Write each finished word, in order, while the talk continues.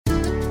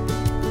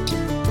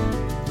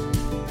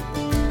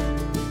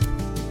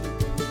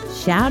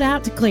shout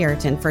out to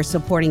Claritin for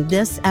supporting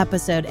this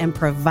episode and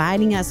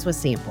providing us with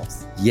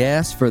samples.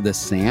 Yes, for the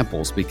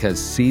samples,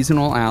 because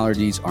seasonal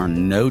allergies are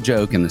no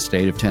joke in the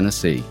state of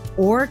Tennessee.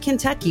 Or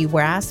Kentucky,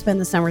 where I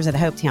spend the summers at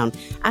Hopetown.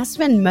 I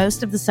spend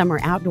most of the summer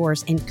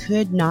outdoors and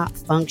could not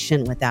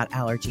function without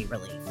allergy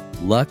relief.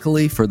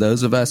 Luckily, for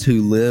those of us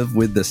who live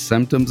with the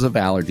symptoms of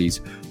allergies,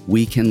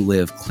 we can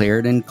live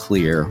Claritin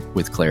Clear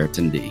with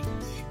Claritin D.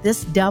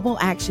 This double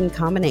action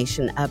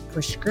combination of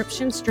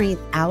prescription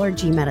strength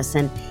allergy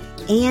medicine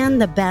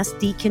and the best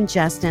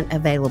decongestant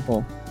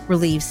available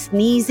relieves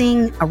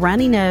sneezing, a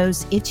runny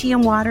nose, itchy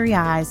and watery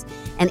eyes,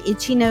 an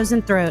itchy nose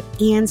and throat,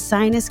 and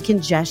sinus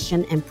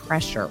congestion and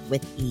pressure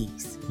with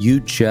ease.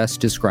 You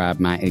just described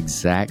my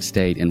exact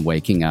state in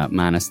waking up,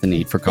 minus the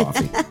need for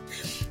coffee.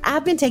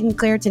 I've been taking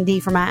Claritin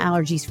D for my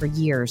allergies for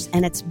years,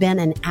 and it's been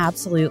an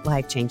absolute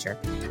life changer.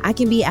 I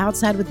can be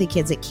outside with the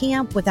kids at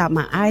camp without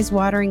my eyes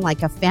watering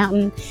like a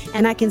fountain,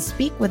 and I can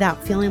speak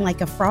without feeling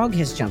like a frog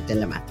has jumped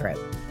into my throat.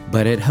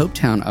 But at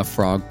Hopetown, a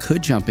frog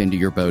could jump into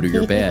your boat or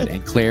your bed,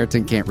 and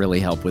Claritin can't really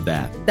help with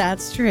that.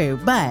 That's true,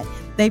 but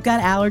they've got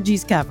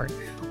allergies covered.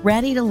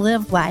 Ready to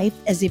live life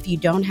as if you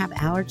don't have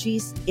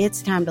allergies?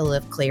 It's time to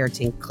live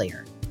Claritin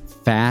Clear.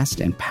 Fast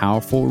and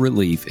powerful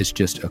relief is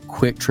just a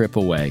quick trip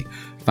away.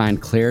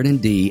 Find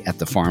Claritin D at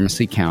the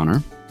pharmacy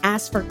counter.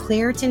 Ask for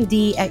Claritin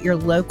D at your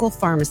local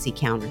pharmacy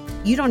counter.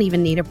 You don't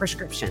even need a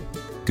prescription.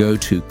 Go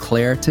to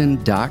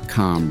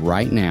Claritin.com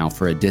right now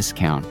for a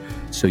discount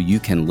so you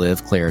can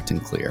live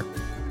Claritin Clear.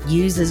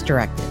 Use as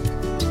directed.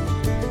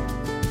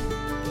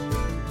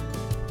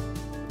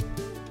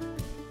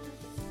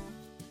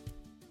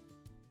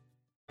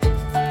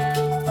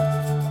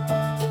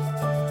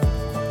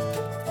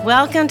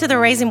 Welcome to the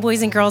Raising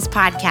Boys and Girls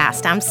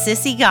podcast. I'm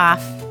Sissy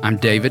Goff. I'm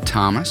David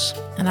Thomas.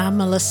 And I'm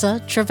Melissa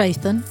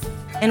Trevathan.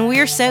 And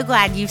we're so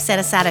glad you've set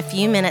aside a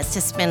few minutes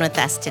to spend with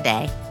us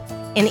today.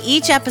 In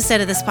each episode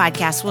of this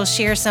podcast, we'll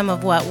share some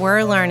of what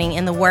we're learning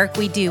in the work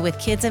we do with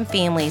kids and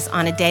families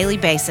on a daily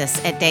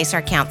basis at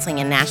Daystar Counseling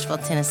in Nashville,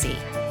 Tennessee.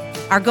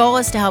 Our goal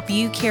is to help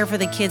you care for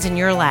the kids in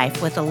your life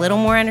with a little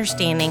more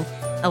understanding,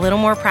 a little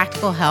more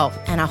practical help,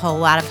 and a whole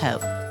lot of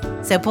hope.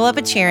 So pull up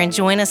a chair and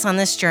join us on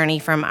this journey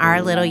from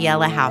our little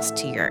yellow house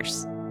to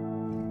yours.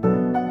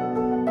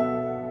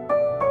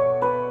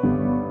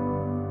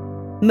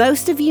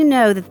 Most of you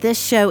know that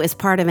this show is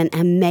part of an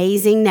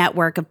amazing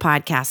network of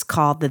podcasts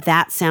called the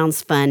That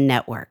Sounds Fun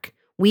Network.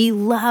 We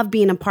love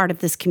being a part of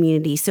this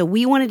community, so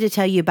we wanted to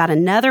tell you about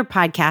another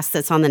podcast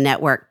that's on the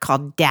network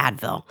called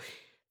Dadville.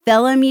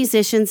 Fellow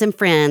musicians and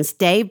friends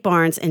Dave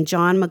Barnes and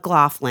John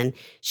McLaughlin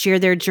share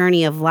their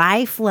journey of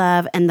life,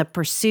 love, and the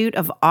pursuit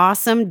of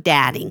awesome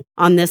dadding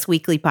on this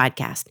weekly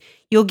podcast.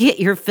 You'll get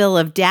your fill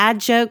of dad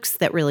jokes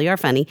that really are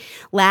funny,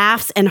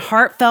 laughs, and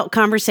heartfelt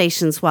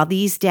conversations while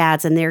these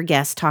dads and their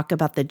guests talk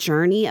about the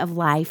journey of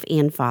life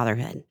and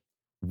fatherhood.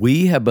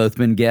 We have both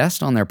been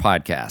guests on their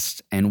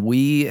podcast, and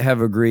we have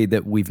agreed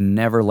that we've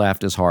never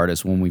laughed as hard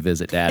as when we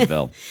visit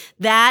Dadville.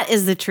 That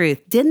is the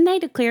truth. Didn't they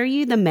declare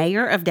you the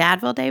mayor of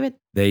Dadville, David?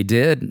 They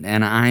did,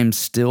 and I'm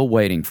still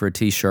waiting for a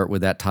t-shirt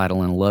with that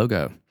title and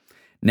logo.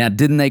 Now,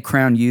 didn't they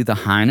crown you the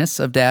Highness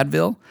of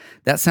Dadville?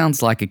 That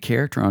sounds like a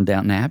character on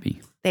Downton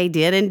Abbey. They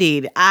did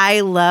indeed. I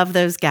love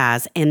those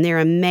guys and their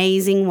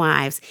amazing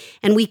wives,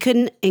 and we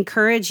couldn't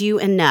encourage you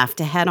enough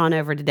to head on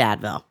over to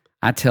Dadville.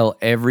 I tell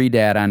every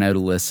dad I know to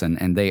listen,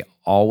 and they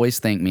always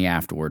thank me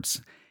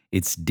afterwards.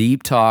 It's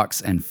deep talks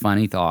and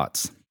funny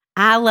thoughts.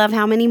 I love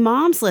how many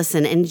moms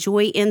listen and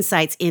enjoy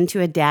insights into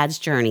a dad's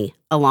journey,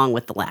 along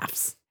with the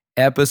laughs.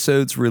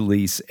 Episodes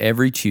release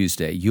every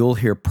Tuesday. You'll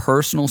hear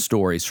personal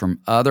stories from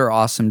other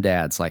awesome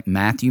dads like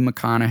Matthew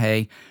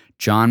McConaughey,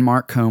 John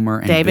Mark Comer,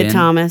 and David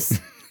Thomas.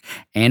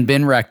 And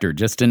Ben Rector,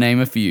 just to name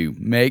a few.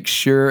 Make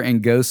sure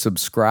and go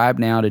subscribe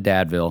now to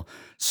Dadville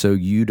so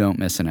you don't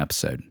miss an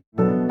episode.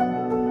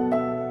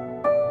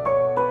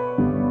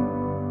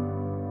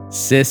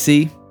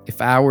 Sissy,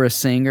 if I were a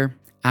singer,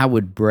 I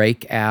would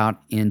break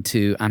out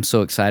into, I'm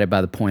so excited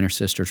by the Pointer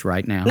Sisters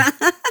right now.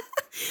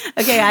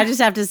 Okay, I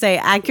just have to say,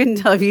 I couldn't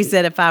tell if you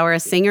said if I were a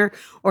singer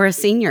or a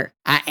senior.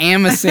 I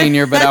am a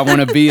senior, but I want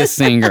to be a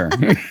singer.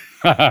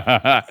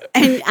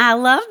 And I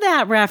love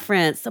that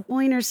reference, the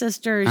Pointer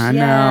Sisters. I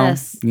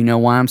yes. know. You know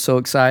why I'm so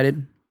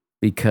excited?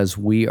 Because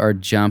we are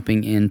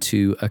jumping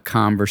into a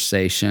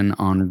conversation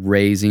on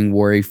raising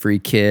worry-free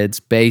kids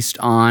based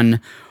on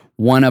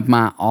one of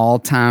my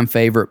all-time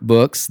favorite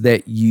books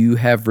that you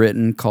have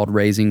written called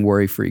Raising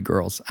Worry-Free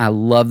Girls. I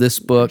love this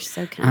book.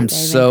 You're so kind, I'm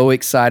David. so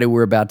excited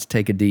we're about to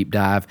take a deep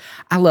dive.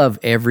 I love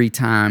every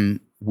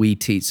time we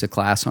teach a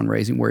class on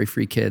raising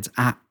worry-free kids.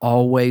 I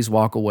always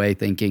walk away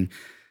thinking,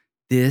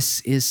 this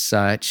is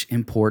such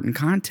important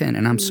content,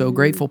 and I'm so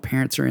grateful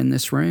parents are in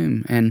this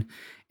room. And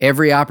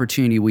every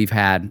opportunity we've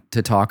had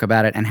to talk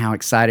about it, and how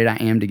excited I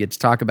am to get to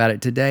talk about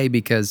it today,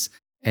 because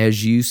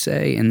as you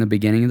say in the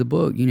beginning of the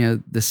book, you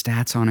know, the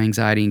stats on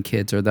anxiety in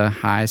kids are the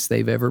highest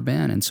they've ever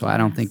been. And so I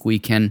don't think we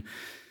can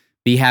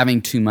be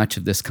having too much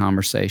of this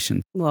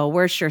conversation. Well,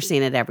 we're sure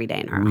seeing it every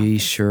day in our We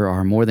office. sure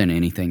are, more than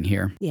anything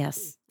here.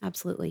 Yes,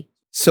 absolutely.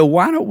 So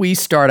why don't we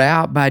start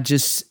out by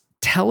just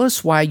tell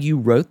us why you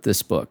wrote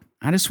this book?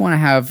 I just want to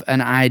have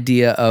an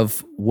idea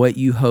of what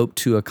you hope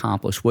to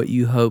accomplish, what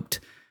you hoped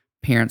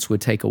parents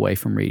would take away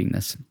from reading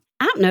this.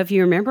 I don't know if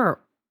you remember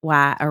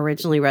why I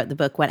originally wrote the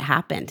book, what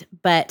happened,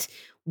 but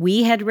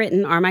we had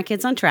written Are My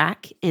Kids on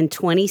Track in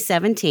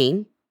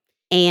 2017.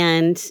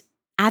 And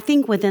I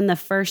think within the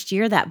first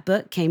year that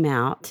book came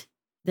out,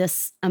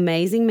 this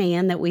amazing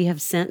man that we have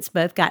since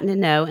both gotten to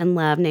know and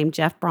love named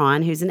Jeff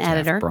Braun, who's an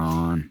editor. Jeff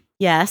Braun.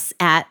 Yes,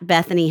 at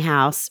Bethany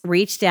House,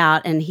 reached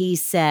out and he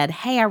said,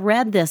 hey, I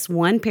read this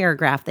one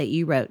paragraph that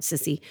you wrote,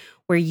 Sissy,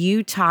 where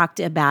you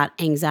talked about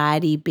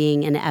anxiety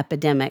being an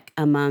epidemic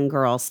among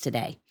girls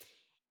today.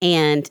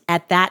 And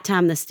at that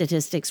time, the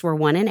statistics were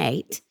 1 in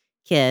 8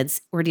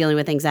 kids were dealing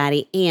with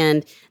anxiety,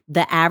 and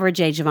the average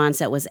age of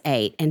onset was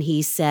 8. And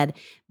he said,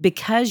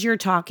 because you're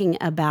talking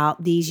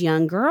about these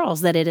young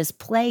girls that it is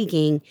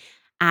plaguing,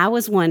 I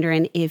was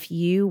wondering if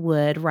you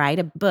would write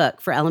a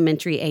book for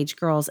elementary age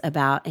girls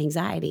about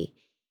anxiety.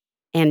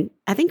 And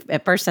I think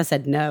at first I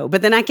said no,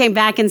 but then I came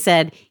back and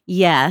said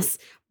yes,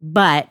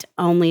 but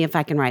only if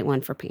I can write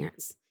one for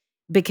parents,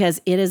 because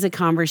it is a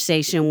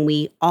conversation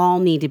we all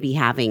need to be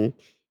having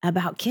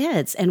about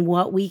kids and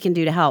what we can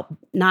do to help,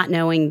 not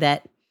knowing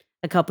that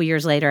a couple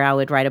years later I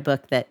would write a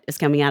book that is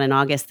coming out in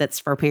August that's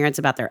for parents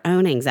about their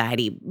own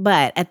anxiety.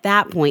 But at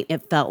that point,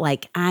 it felt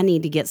like I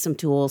need to get some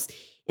tools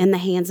in the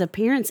hands of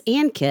parents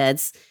and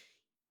kids,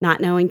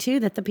 not knowing too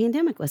that the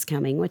pandemic was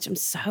coming, which I'm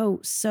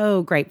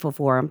so grateful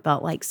for. I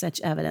felt like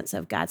such evidence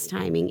of God's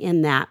timing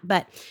in that.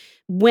 But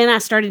when I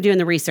started doing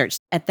the research,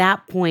 at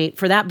that point,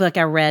 for that book,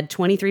 I read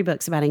 23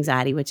 books about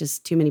anxiety, which is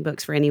too many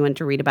books for anyone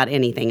to read about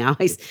anything. I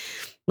always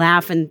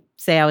laugh and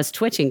say I was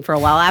twitching for a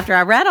while after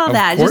I read all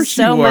that. Just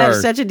so much,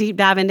 such a deep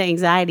dive into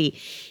anxiety.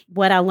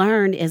 What I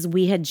learned is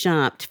we had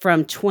jumped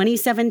from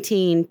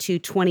 2017 to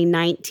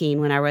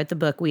 2019. When I wrote the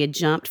book, we had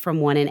jumped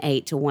from 1 in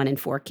 8 to 1 in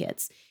 4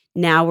 kids.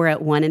 Now we're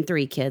at 1 in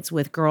 3 kids,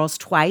 with girls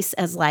twice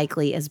as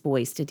likely as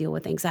boys to deal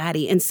with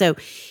anxiety. And so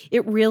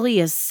it really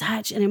is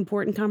such an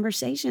important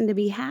conversation to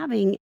be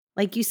having.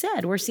 Like you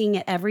said, we're seeing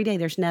it every day.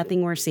 There's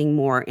nothing we're seeing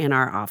more in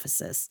our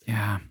offices.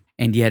 Yeah.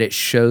 And yet it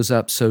shows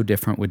up so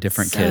different with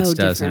different kids,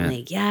 doesn't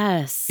it?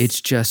 Yes.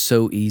 It's just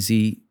so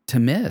easy to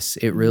miss.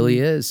 It really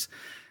is.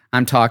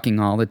 I'm talking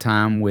all the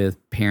time with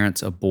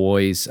parents of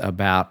boys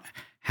about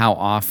how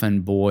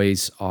often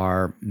boys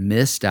are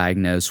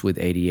misdiagnosed with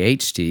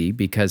ADHD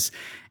because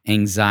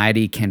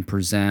anxiety can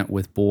present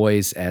with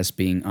boys as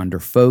being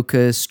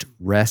underfocused,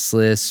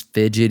 restless,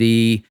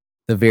 fidgety,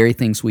 the very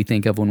things we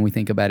think of when we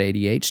think about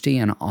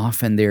ADHD. And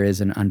often there is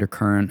an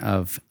undercurrent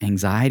of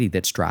anxiety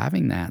that's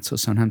driving that. So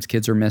sometimes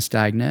kids are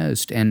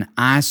misdiagnosed. And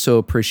I so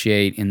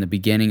appreciate in the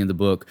beginning of the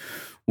book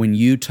when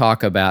you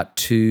talk about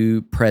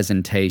 2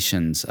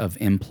 presentations of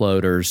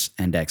imploders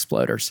and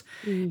exploders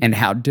and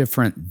how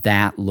different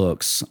that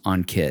looks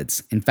on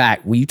kids. In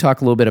fact, will you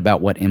talk a little bit about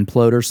what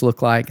imploders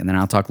look like? And then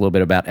I'll talk a little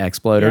bit about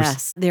exploders.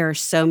 Yes, there are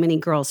so many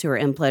girls who are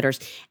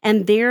imploders.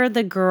 And they're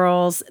the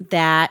girls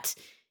that,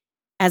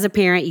 as a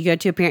parent, you go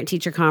to a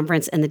parent-teacher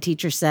conference and the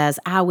teacher says,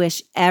 I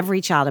wish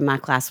every child in my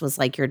class was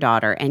like your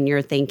daughter. And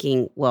you're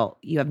thinking, well,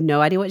 you have no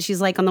idea what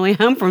she's like on the way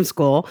home from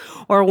school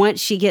or once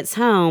she gets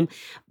home.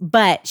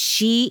 But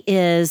she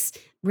is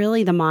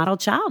really the model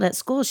child at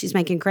school. She's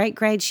making great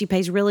grades. She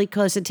pays really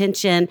close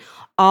attention.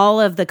 All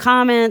of the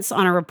comments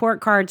on her report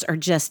cards are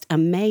just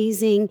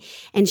amazing.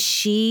 And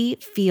she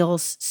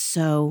feels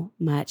so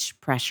much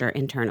pressure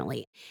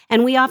internally.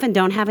 And we often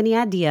don't have any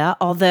idea,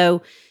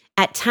 although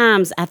at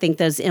times, I think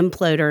those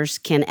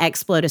imploders can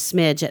explode a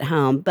smidge at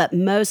home, but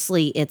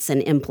mostly it's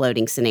an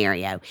imploding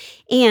scenario.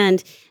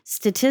 And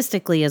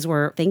statistically, as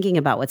we're thinking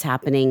about what's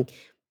happening,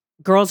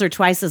 girls are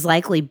twice as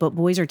likely, but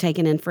boys are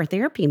taken in for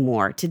therapy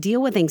more to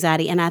deal with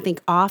anxiety. And I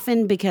think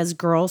often because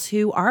girls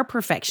who are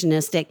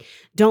perfectionistic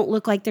don't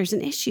look like there's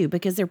an issue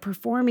because they're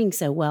performing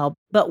so well,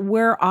 but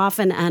we're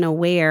often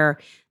unaware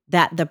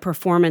that the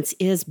performance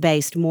is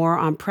based more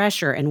on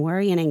pressure and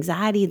worry and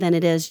anxiety than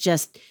it is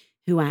just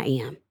who I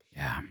am.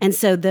 Yeah. And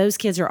so those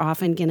kids are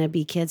often going to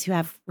be kids who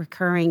have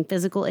recurring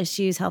physical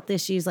issues, health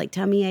issues like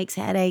tummy aches,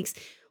 headaches.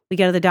 We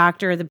go to the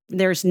doctor.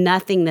 There's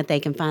nothing that they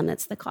can find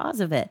that's the cause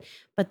of it.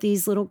 But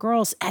these little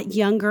girls at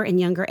younger and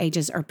younger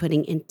ages are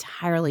putting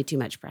entirely too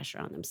much pressure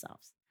on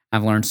themselves.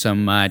 I've learned so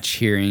much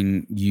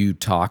hearing you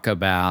talk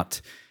about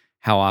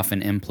how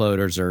often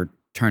imploders are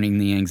turning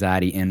the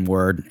anxiety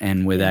inward,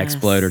 and with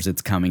exploders,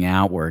 it's coming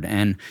outward.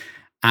 And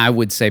I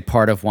would say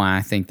part of why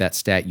I think that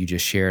stat you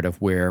just shared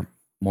of where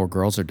more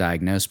girls are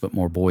diagnosed, but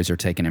more boys are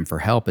taken in for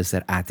help is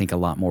that I think a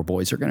lot more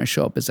boys are going to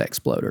show up as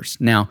exploders.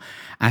 Now,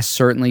 I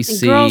certainly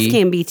see... girls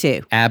can be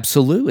too.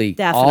 Absolutely.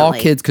 Definitely. All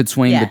kids could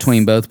swing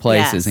between both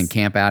places and Yes.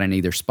 camp out in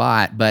either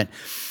spot. But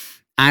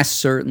I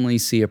certainly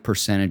see a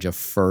percentage of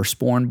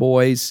firstborn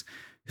boys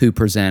who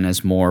present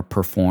as more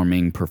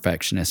performing,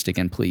 perfectionistic,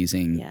 and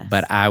pleasing. Yes.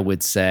 But I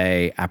would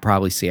say I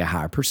probably see a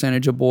higher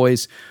percentage of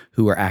boys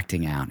who are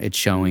acting out. It's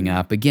showing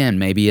up, again,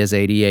 maybe as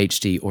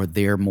ADHD, or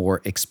they're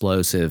more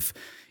explosive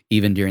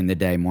even during the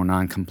day, more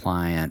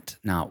non-compliant,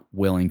 not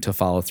willing to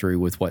follow through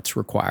with what's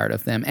required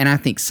of them. And I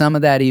think some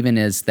of that even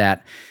is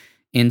that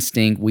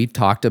instinct we've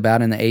talked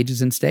about in the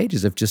ages and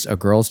stages of just a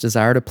girl's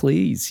desire to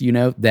please,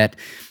 that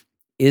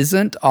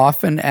isn't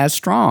often as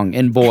strong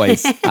in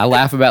boys. I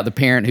laugh about the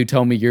parent who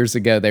told me years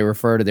ago they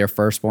refer to their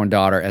firstborn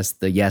daughter as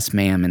the yes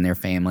ma'am in their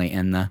family,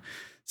 and the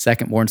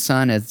secondborn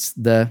son is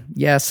the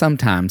yeah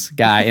sometimes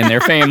guy in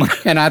their family.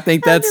 And I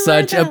think that's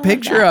such a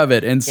picture of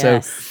it. And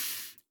so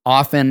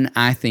often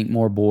I think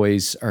more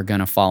boys are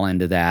going to fall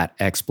into that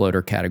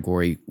exploder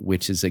category,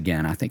 which is,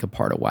 again, I think a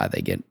part of why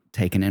they get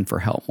taken in for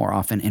help more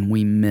often. And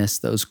we miss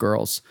those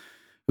girls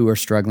who are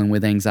struggling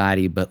with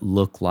anxiety but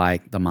look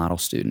like the model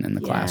student in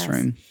the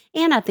classroom.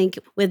 And I think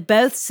with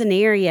both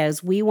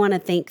scenarios, we want to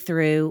think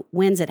through,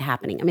 when's it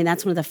happening? I mean,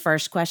 that's one of the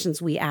first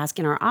questions we ask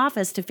in our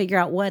office to figure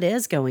out what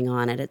is going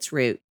on at its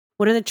root.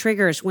 What are the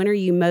triggers? When are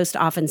you most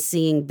often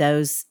seeing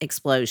those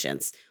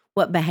explosions?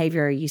 What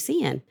behavior are you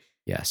seeing?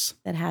 Yes.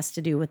 That has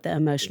to do with the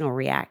emotional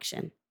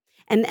reaction.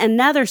 And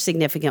another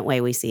significant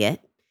way we see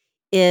it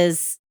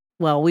is,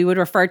 well, we would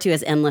refer to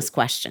as endless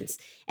questions.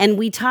 And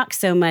we talk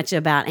so much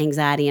about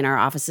anxiety in our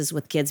offices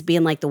with kids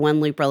being like the one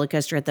loop roller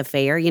coaster at the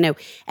fair.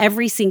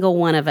 Every single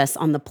one of us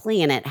on the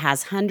planet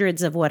has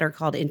hundreds of what are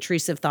called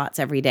intrusive thoughts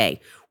every day.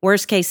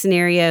 Worst case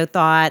scenario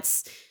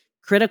thoughts,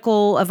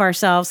 critical of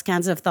ourselves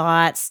kinds of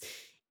thoughts.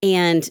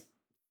 And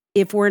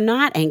if we're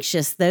not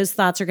anxious, those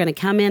thoughts are going to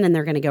come in and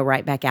they're going to go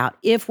right back out.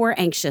 If we're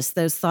anxious,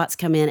 those thoughts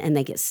come in and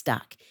they get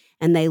stuck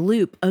and they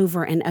loop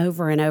over and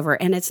over and over.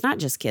 And it's not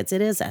just kids,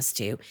 it is us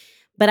too.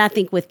 But I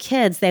think with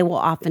kids, they will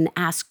often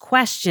ask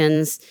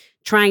questions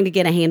trying to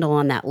get a handle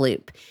on that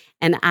loop.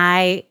 And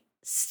I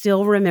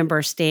still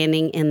remember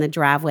standing in the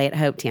driveway at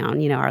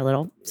Hopetown, our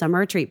little summer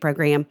retreat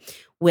program,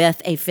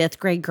 with a 5th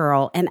grade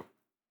girl. And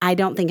I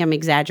don't think I'm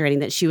exaggerating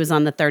that she was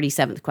on the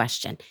 37th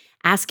question,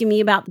 asking me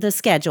about the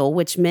schedule,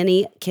 which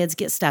many kids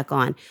get stuck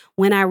on,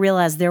 when I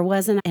realized there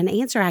wasn't an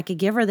answer I could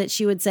give her that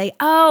she would say,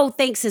 "Oh,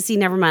 thanks, sissy,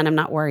 never mind, I'm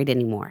not worried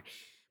anymore."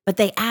 But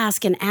they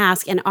ask, and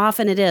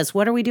often it is,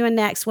 what are we doing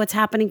next? What's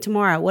happening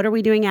tomorrow? What are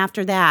we doing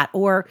after that?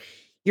 Or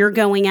you're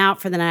going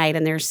out for the night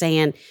and they're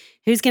saying,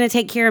 who's going to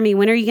take care of me?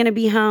 When are you going to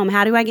be home?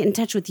 How do I get in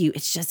touch with you?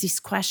 It's just these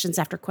questions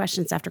after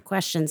questions after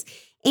questions.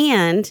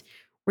 And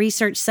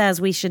research says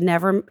we should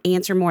never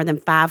answer more than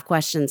 5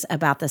 questions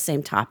about the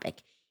same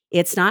topic.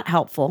 It's not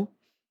helpful.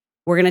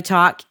 We're going to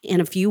talk in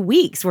a few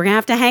weeks. We're going to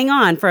have to hang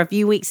on for a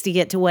few weeks to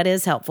get to what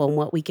is helpful and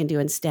what we can do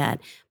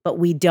instead. But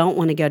we don't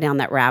want to go down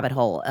that rabbit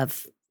hole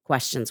of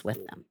questions with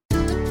them.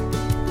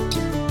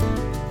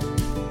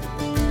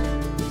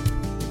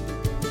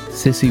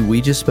 Sissy, we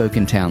just spoke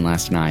in town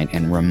last night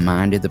and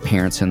reminded the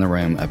parents in the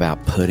room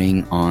about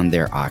putting on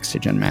their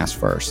oxygen mask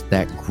first.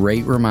 That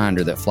great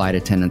reminder that flight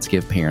attendants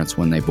give parents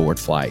when they board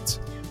flights.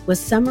 With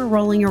summer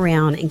rolling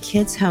around and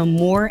kids home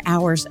more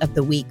hours of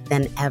the week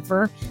than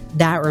ever,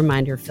 that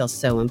reminder feels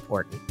so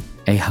important.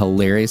 A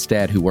hilarious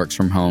dad who works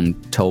from home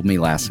told me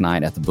last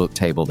night at the book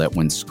table that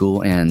when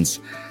school ends,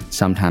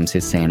 sometimes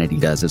his sanity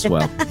does as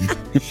well.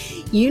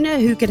 You know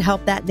who could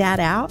help that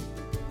dad out?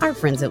 Our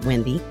friends at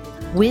Wendy.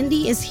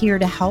 Wendy is here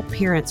to help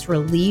parents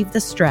relieve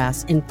the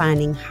stress in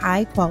finding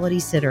high-quality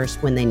sitters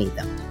when they need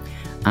them.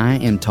 I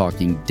am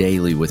talking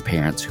daily with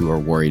parents who are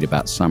worried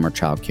about summer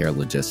childcare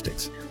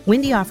logistics.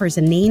 Wendy offers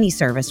a nanny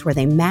service where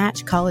they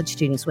match college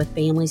students with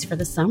families for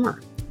the summer.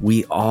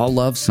 We all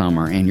love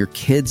summer, and your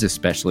kids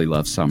especially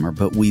love summer,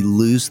 but we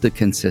lose the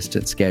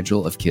consistent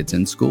schedule of kids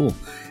in school.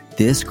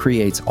 This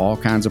creates all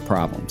kinds of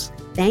problems.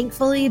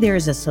 Thankfully, there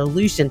is a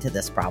solution to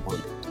this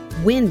problem.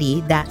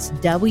 Wendy, that's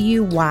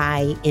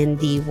WYNDY,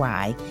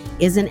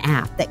 is an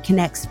app that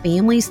connects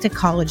families to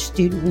college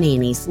student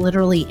nannies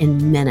literally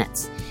in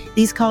minutes.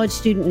 These college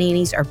student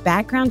nannies are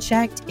background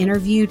checked,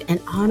 interviewed,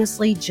 and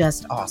honestly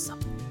just awesome.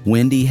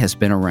 Wendy has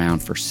been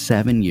around for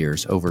 7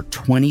 years. Over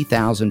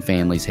 20,000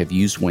 families have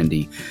used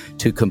Wendy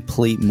to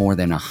complete more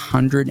than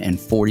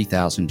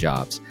 140,000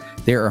 jobs.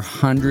 There are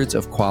hundreds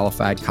of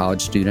qualified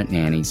college student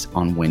nannies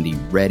on Wendy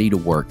ready to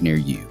work near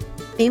you.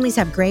 Families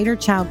have greater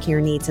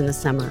childcare needs in the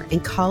summer,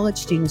 and college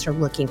students are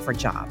looking for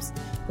jobs.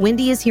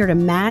 Wendy is here to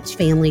match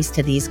families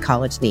to these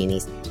college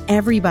nannies.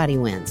 Everybody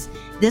wins.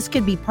 This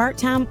could be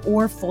part-time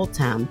or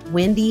full-time.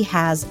 Wendy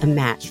has a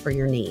match for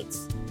your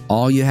needs.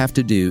 All you have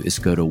to do is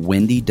go to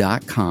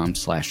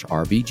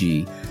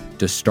wendy.com/RBG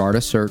to start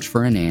a search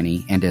for a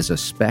nanny. And as a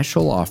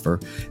special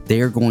offer,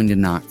 they are going to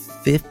knock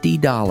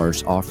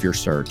 $50 off your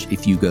search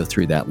if you go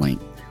through that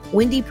link.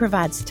 Wendy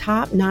provides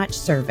top-notch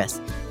service,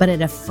 but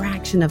at a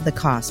fraction of the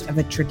cost of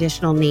a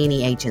traditional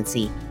nanny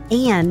agency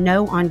and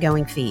no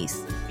ongoing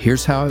fees.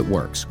 Here's how it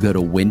works. Go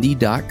to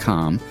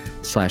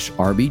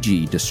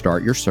wendy.com/RBG to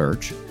start your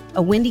search.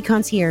 A Wendy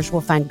concierge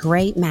will find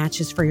great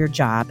matches for your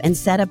job and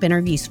set up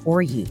interviews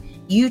for you.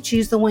 You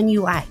choose the one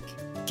you like.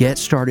 Get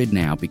started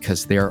now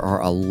because there are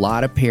a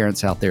lot of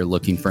parents out there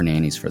looking for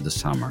nannies for the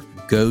summer.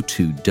 Go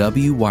to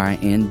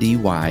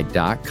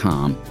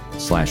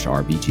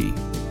WYNDY.com/RBG.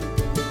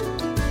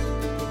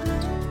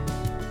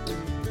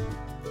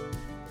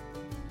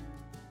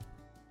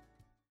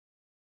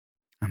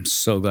 I'm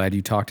so glad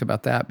you talked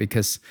about that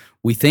because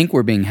we think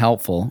we're being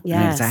helpful and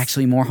Yes. it's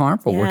actually more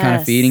harmful. We're kind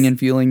of feeding and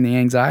fueling the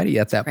anxiety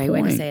at that Great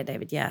point. way to say it,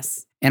 David.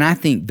 Yes. And I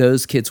think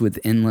those kids with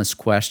endless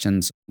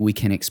questions, we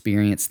can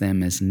experience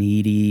them as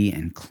needy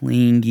and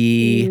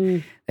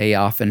clingy. They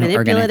often are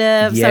going to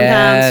Manipulative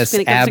yes, sometimes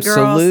when it comes to girls.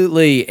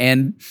 absolutely.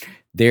 And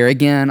there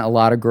again, a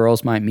lot of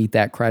girls might meet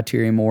that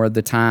criteria more of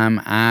the time.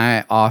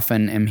 I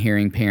often am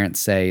hearing parents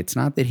say it's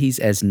not that he's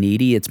as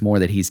needy, it's more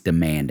that he's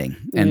demanding.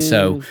 And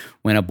so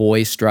when a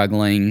boy's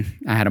struggling,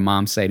 I had a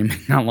mom say to me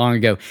not long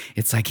ago,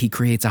 it's like he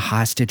creates a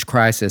hostage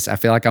crisis. I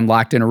feel like I'm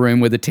locked in a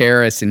room with a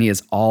terrorist and he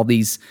has all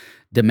these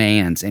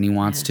demands and he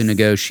wants to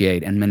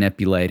negotiate and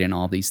manipulate and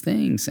all these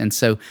things. And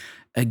so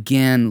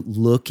again,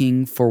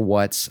 looking for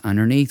what's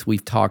underneath.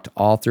 We've talked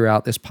all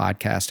throughout this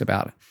podcast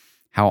about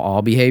how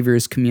all behavior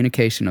is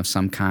communication of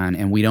some kind,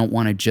 and we don't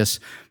want to just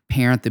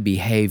parent the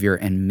behavior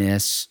and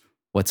miss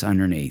what's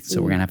underneath.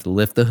 So we're going to have to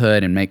lift the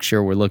hood and make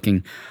sure we're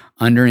looking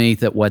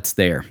underneath at what's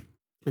there.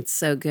 That's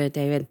so good,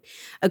 David.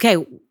 Okay,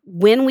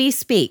 when we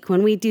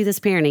do this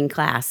parenting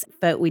class,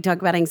 but we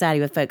talk about anxiety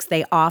with folks,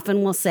 they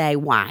often will say,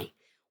 why?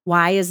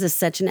 Why is this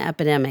such an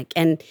epidemic?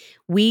 And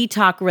we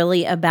talk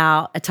really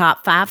about a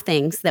top 5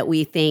 things that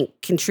we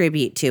think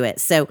contribute to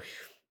it. So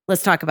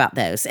let's talk about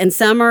those. And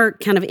some are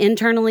kind of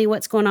internally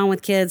what's going on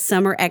with kids,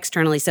 some are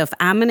externally. So if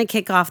I'm going to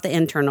kick off the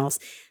internals,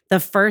 the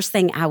first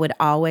thing I would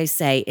always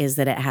say is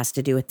that it has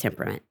to do with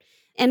temperament.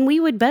 And we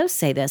would both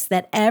say this,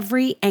 that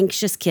every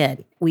anxious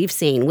kid we've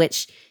seen,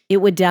 which it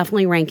would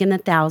definitely rank in the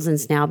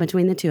thousands now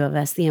between the two of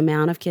us, the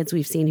amount of kids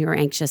we've seen who are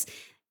anxious,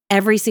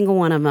 every single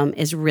one of them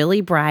is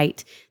really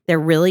bright. They're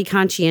really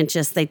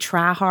conscientious. They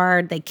try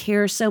hard. They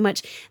care so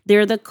much.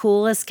 They're the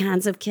coolest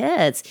kinds of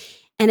kids.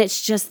 And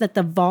it's just that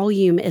the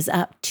volume is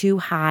up too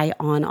high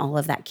on all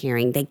of that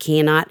caring. They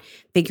cannot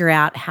figure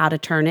out how to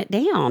turn it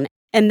down.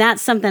 And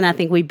that's something I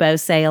think we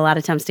both say a lot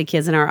of times to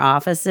kids in our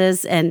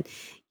offices. And,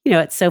 you know,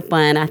 it's so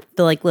fun. I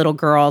feel like little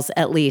girls,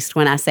 at least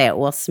when I say it,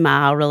 will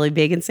smile really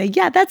big and say,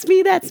 yeah, that's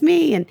me, that's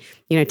me. And,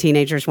 you know,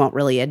 teenagers won't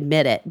really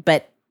admit it.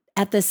 But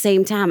at the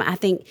same time, I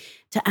think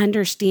to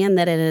understand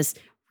that it is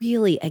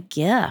really a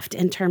gift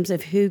in terms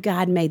of who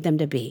God made them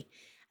to be,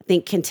 I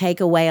think can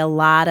take away a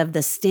lot of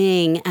the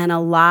sting and a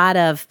lot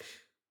of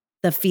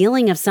the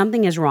feeling of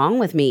something is wrong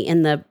with me.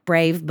 In the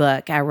Brave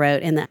book I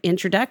wrote in the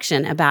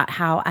introduction about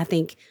how I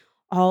think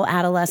all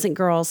adolescent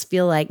girls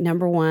feel like,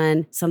 number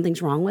one,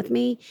 something's wrong with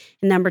me.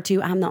 And number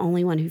two, I'm the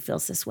only one who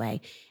feels this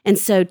way. And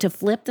so to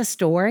flip the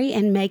story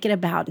and make it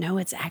about, no,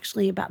 it's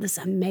actually about this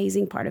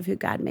amazing part of who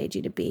God made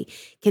you to be,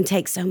 can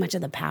take so much of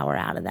the power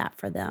out of that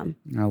for them.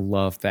 I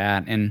love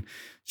that. And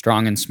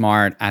Strong and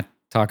Smart, I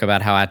talk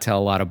about how I tell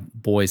a lot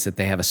of boys that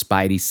they have a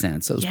spidey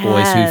sense. Those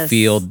boys who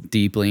feel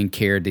deeply and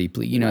care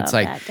deeply. You know, Love it's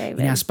like, that, David.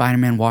 you know,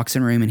 Spider-Man walks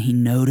in a room and he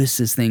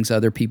notices things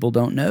other people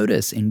don't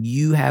notice. And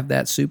you have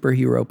that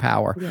superhero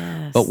power.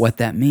 Yes. But what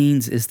that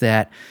means is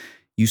that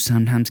you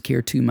sometimes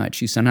care too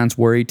much. You sometimes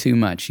worry too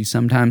much. You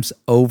sometimes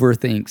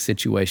overthink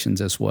situations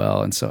as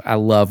well. And so I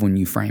love when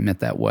you frame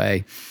it that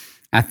way.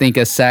 I think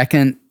a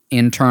second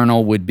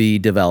internal would be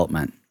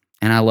development.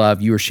 And I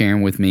love, you were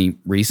sharing with me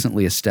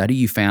recently a study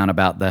you found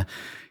about the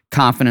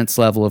confidence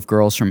level of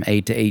girls from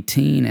 8 to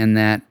 18, and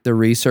that the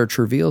research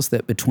reveals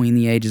that between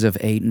the ages of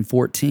 8 and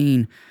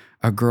 14,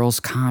 a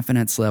girl's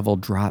confidence level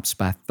drops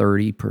by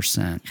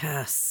 30%.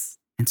 Yes.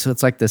 And so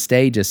it's like the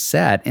stage is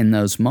set in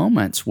those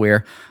moments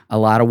where a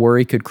lot of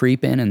worry could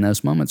creep in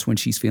those moments when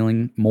she's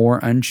feeling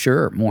more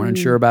unsure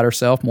about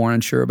herself, more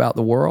unsure about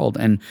the world.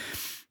 And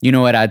you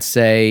know what I'd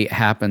say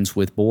happens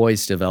with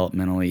boys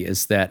developmentally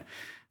is that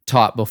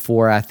taught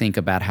before, I think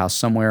about how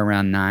somewhere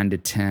around 9 to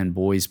 10,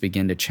 boys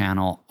begin to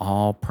channel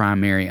all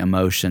primary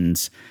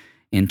emotions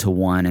into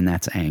one, and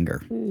that's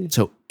anger.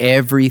 So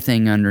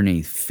everything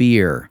underneath,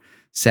 fear,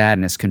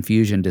 sadness,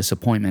 confusion,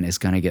 disappointment, is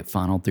going to get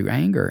funneled through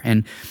anger.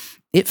 And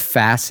it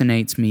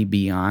fascinates me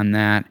beyond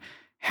that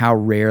how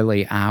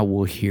rarely I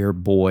will hear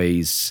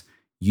boys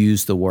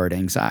use the word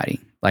anxiety.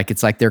 Like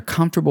it's like they're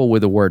comfortable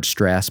with the word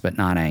stress, but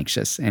not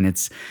anxious. And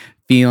it's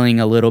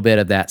feeling a little bit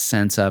of that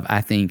sense of,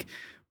 I think,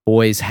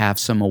 boys have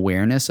some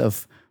awareness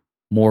of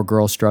more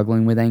girls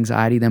struggling with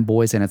anxiety than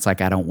boys. And it's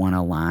like, I don't want to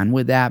align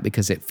with that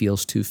because it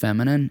feels too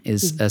feminine,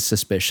 is a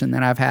suspicion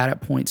that I've had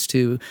at points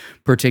too,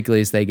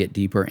 particularly as they get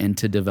deeper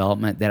into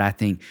development, that I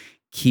think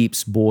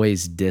keeps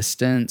boys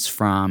distance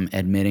from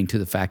admitting to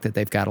the fact that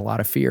they've got a lot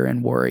of fear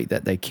and worry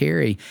that they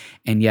carry.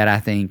 And yet I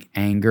think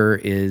anger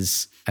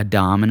is a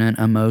dominant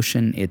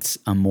emotion. It's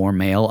a more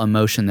male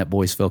emotion that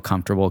boys feel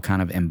comfortable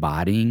kind of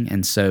embodying.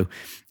 And so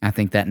I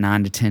think that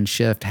 9 to 10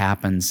 shift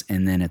happens,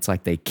 and then it's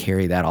like they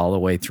carry that all the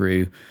way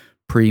through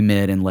pre,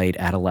 mid, and late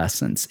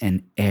adolescence,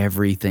 and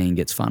everything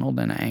gets funneled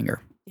into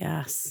anger.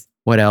 Yes.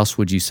 What else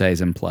would you say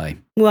is in play?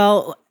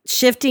 Well,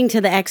 shifting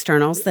to the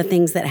externals, the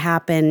things that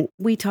happen,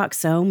 we talk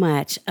so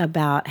much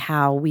about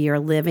how we are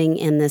living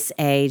in this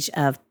age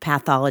of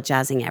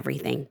pathologizing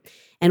everything.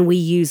 And we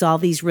use all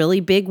these really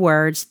big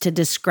words to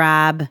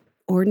describe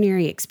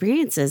ordinary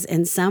experiences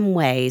in some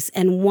ways.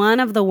 And one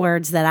of the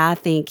words that I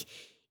think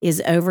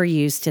is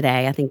overused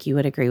today, I think you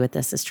would agree with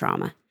this, is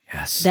trauma.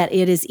 Yes. that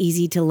it is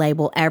easy to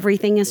label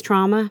everything as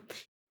trauma.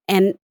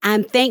 And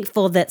I'm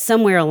thankful that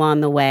somewhere along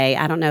the way,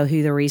 I don't know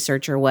who the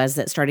researcher was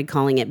that started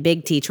calling it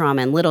big T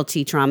trauma and little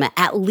t trauma,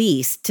 at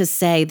least to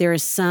say there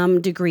is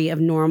some degree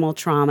of normal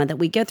trauma that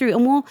we go through.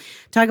 And we'll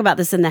talk about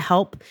this in the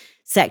help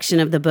section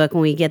of the book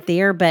when we get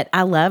there. But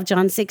I love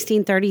John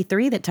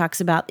 16:33 that talks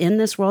about, in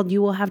this world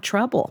you will have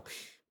trouble.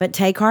 But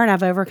take heart,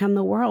 I've overcome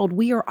the world.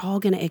 We are all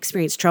going to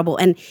experience trouble.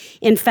 And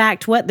in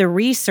fact, what the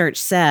research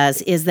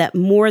says is that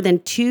more than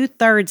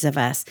 2/3 of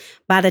us,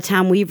 by the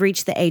time we've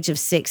reached the age of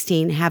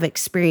 16, have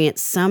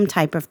experienced some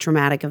type of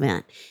traumatic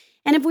event.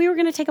 And if we were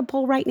going to take a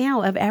poll right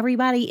now of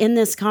everybody in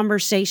this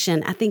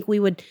conversation, I think we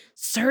would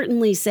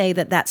certainly say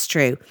that that's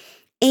true.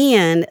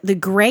 And the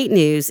great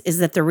news is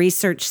that the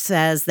research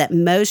says that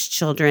most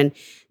children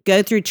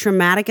go through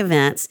traumatic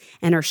events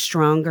and are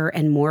stronger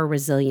and more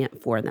resilient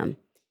for them.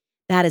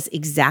 That is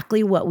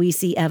exactly what we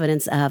see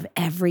evidence of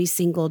every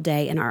single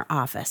day in our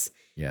office.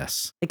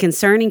 Yes. The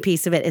concerning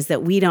piece of it is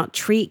that we don't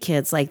treat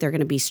kids like they're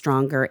going to be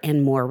stronger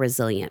and more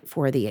resilient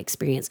for the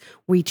experience.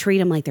 We treat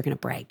them like they're going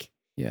to break.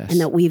 Yes. And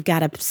that we've got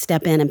to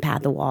step in and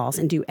pad the walls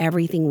and do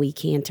everything we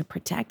can to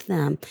protect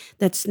them.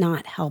 That's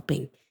not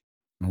helping.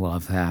 I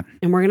love that.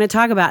 And we're going to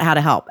talk about how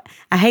to help.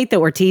 I hate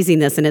that we're teasing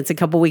this and it's a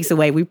couple weeks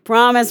away. We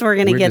promise we're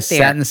going to get just there.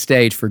 setting the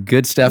stage for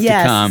good stuff to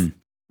come.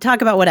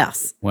 Talk about what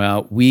else?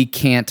 Well, we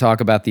can't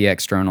talk about the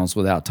externals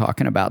without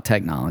talking about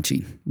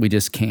technology. We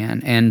just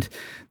can. And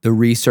the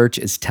research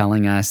is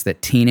telling us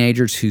that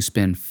teenagers who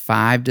spend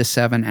 5 to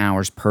 7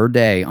 hours per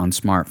day on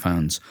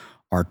smartphones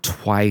are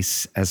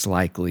twice as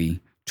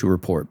likely to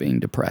report being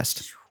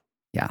depressed.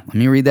 Yeah, let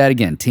me read that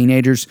again.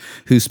 Teenagers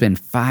who spend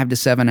 5 to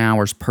 7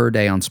 hours per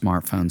day on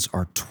smartphones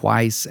are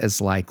twice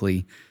as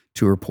likely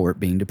to report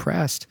being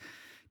depressed.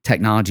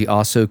 Technology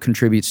also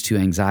contributes to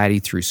anxiety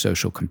through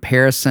social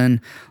comparison,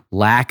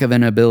 lack of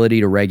an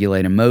ability to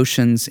regulate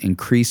emotions,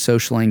 increased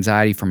social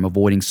anxiety from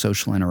avoiding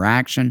social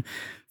interaction,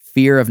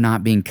 fear of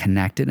not being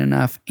connected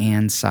enough,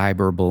 and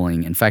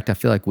cyberbullying. In fact, I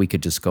feel like we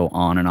could just go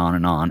on and on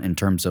and on in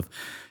terms of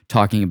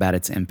talking about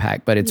its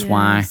impact, but it's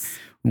why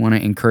we want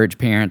to encourage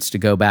parents to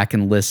go back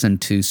and listen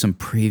to some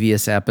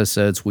previous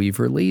episodes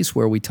we've released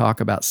where we talk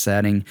about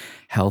setting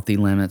healthy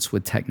limits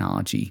with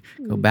technology.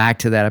 Go back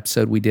to that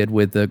episode we did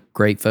with the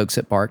great folks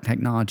at Bark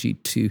Technology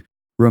to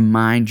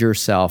remind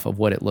yourself of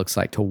what it looks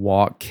like to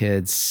walk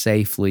kids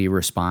safely,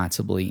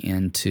 responsibly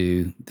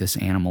into this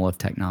animal of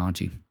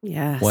technology.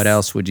 Yes. What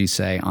else would you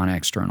say on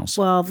externals?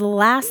 Well, the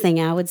last thing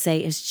I would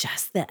say is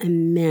just the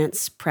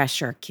immense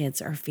pressure kids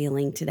are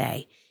feeling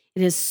today.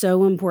 It is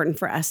so important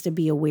for us to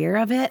be aware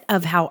of it,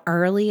 of how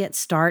early it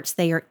starts.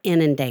 They are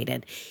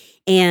inundated.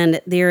 And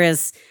there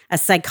is a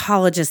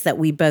psychologist that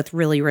we both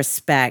really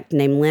respect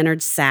named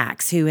Leonard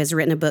Sachs, who has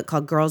written a book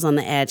called Girls on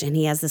the Edge. And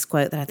he has this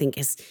quote that I think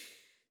is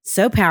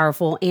so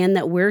powerful and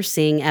that we're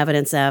seeing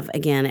evidence of,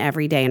 again,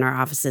 every day in our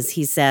offices.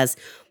 He says,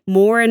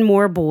 more and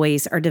more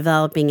boys are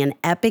developing an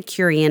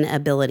Epicurean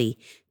ability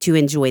to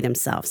enjoy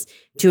themselves,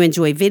 to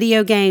enjoy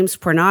video games,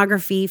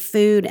 pornography,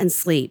 food, and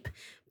sleep.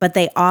 But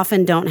they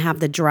often don't have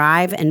the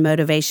drive and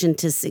motivation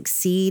to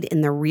succeed in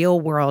the real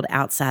world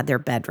outside their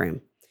bedroom.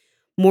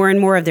 More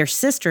and more of their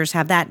sisters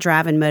have that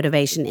drive and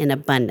motivation in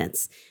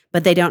abundance,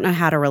 but they don't know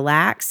how to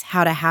relax,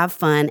 how to have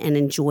fun, and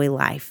enjoy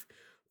life.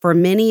 For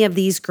many of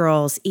these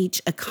girls,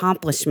 each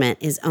accomplishment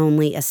is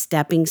only a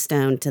stepping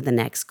stone to the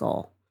next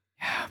goal.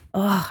 Yeah.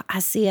 Oh, I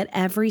see it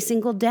every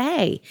single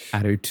day.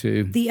 I do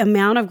too. The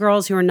amount of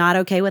girls who are not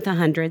okay with the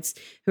hundreds,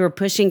 who are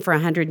pushing for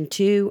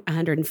 102,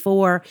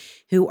 104,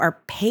 who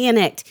are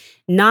panicked,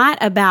 not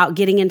about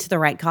getting into the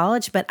right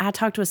college, but I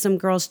talked with some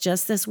girls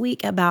just this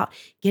week about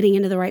getting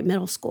into the right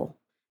middle school.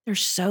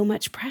 There's so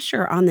much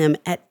pressure on them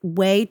at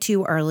way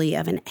too early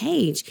of an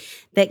age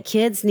that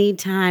kids need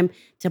time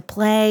to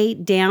play,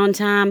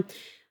 downtime.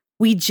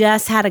 We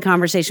just had a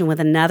conversation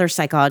with another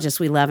psychologist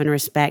we love and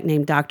respect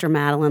named Dr.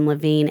 Madeline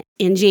Levine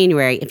in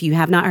January. If you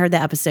have not heard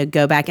the episode,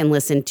 go back and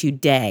listen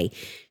today.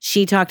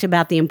 She talked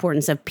about the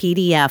importance of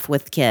PDF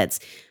with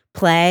kids,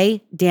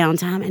 play,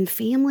 downtime, and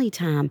family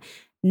time.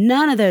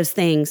 None of those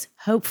things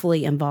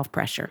hopefully involve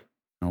pressure.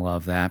 I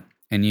love that.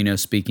 And, you know,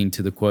 speaking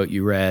to the quote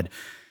you read,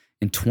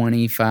 in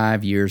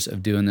 25 years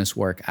of doing this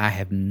work, I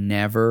have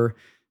never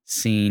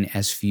seen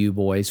as few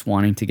boys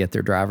wanting to get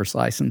their driver's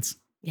license.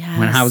 Yes.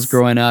 When I was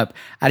growing up,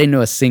 I didn't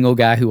know a single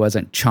guy who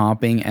wasn't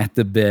chomping at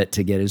the bit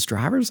to get his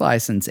driver's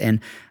license. And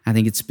I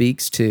think it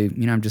speaks to,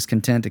 you know, I'm just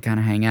content to kind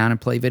of hang out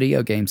and play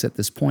video games at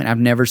this point. I've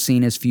never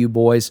seen as few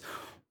boys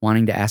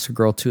wanting to ask a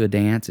girl to a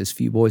dance, as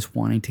few boys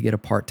wanting to get a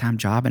part-time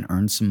job and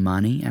earn some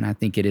money. And I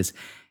think it is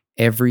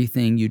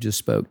everything you just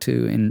spoke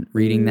to in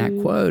reading that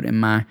quote.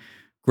 And my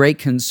great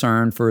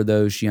concern for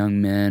those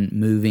young men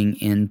moving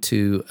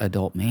into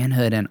adult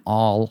manhood and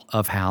all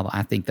of how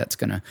I think that's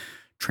going to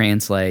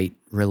translate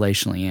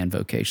relationally and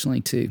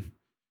vocationally too.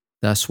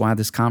 That's why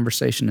this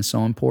conversation is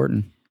so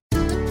important.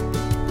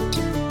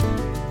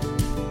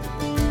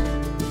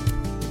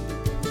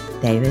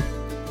 David,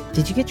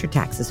 did you get your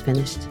taxes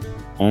finished?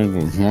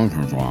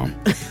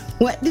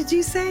 What did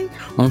you say?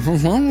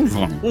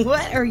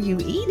 What are you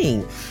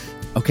eating?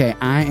 Okay,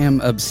 I am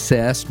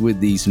obsessed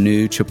with these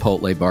new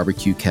Chipotle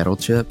barbecue kettle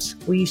chips.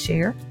 Will you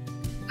share?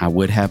 I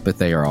would have, but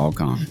they are all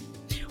gone.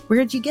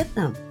 Where'd you get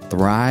them?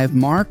 Thrive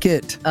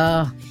Market.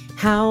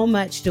 How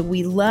much do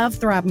we love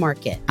Thrive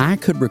Market? I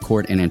could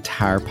record an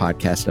entire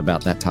podcast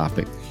about that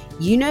topic.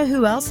 You know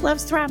who else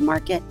loves Thrive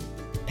Market?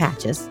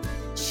 Patches.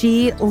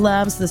 She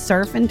loves the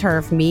surf and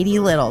turf meaty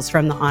littles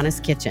from the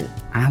Honest Kitchen.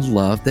 I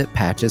love that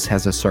Patches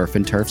has a surf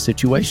and turf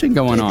situation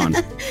going on.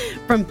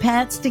 From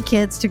pets to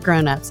kids to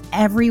grown-ups,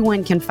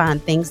 everyone can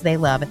find things they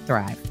love at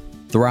Thrive.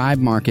 Thrive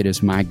Market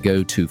is my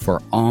go-to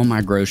for all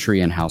my grocery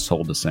and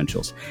household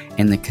essentials,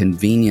 and the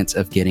convenience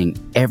of getting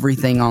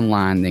everything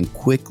online then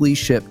quickly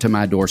shipped to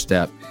my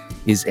doorstep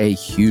is a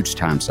huge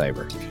time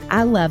saver.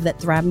 I love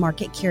that Thrive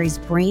Market carries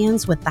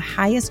brands with the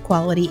highest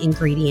quality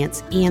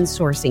ingredients and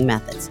sourcing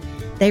methods.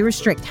 They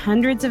restrict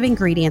hundreds of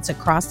ingredients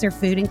across their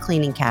food and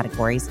cleaning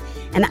categories,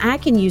 and I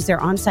can use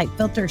their on-site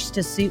filters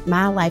to suit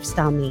my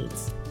lifestyle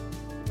needs.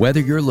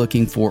 Whether you're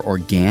looking for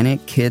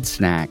organic kid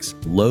snacks,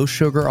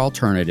 low-sugar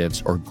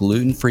alternatives, or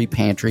gluten-free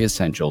pantry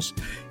essentials,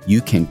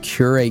 you can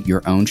curate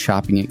your own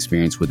shopping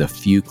experience with a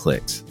few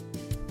clicks.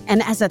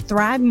 And as a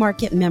Thrive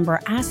Market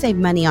member, I save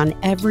money on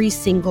every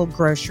single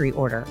grocery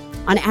order.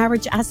 On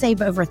average, I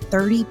save over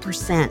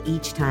 30%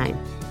 each time.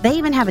 They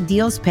even have a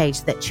deals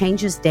page that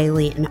changes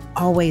daily and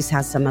always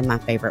has some of my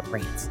favorite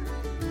brands.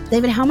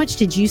 David, how much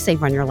did you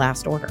save on your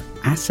last order?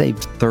 I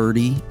saved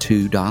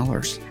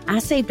 $32. I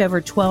saved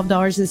over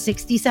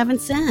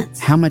 $12.67.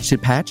 How much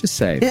did Patches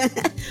save?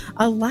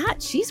 A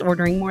lot. She's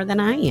ordering more than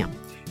I am.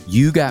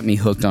 You got me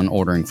hooked on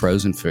ordering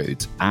frozen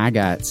foods. I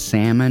got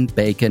salmon,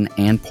 bacon,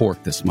 and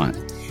pork this month.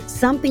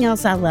 Something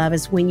else I love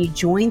is when you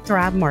join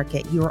Thrive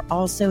Market, you are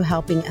also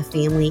helping a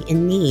family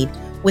in need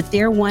with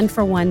their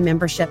one-for-one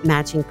membership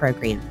matching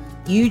program.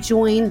 You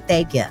join,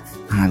 they give.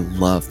 I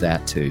love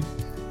that too.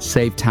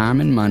 Save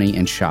time and money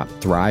and shop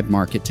Thrive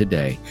Market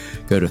today.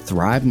 Go to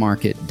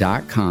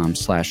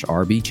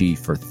thrivemarket.com/RBG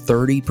for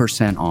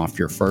 30% off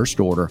your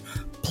first order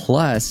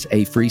plus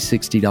a free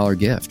 $60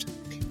 gift.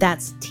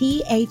 That's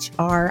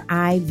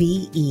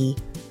THRIVE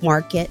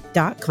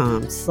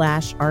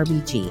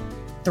market.com/RBG.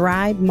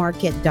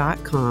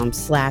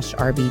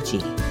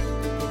 thrivemarket.com/RBG.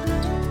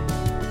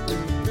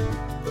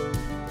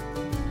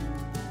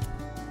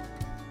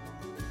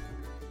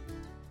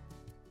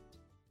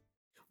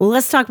 Well,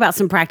 let's talk about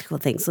some practical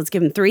things. Let's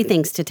give them 3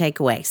 things to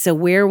take away. So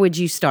where would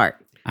you start?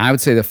 I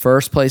would say the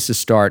first place to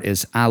start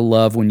is I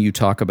love when you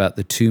talk about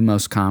the 2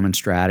 most common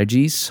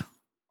strategies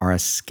are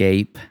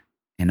escape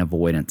and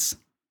avoidance.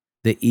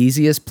 The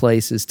easiest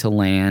places to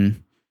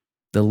land,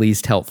 the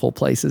least helpful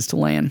places to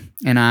land.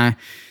 And I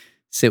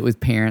sit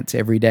with parents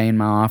every day in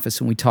my office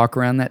and we talk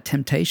around that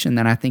temptation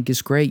that I think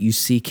is great. You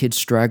see kids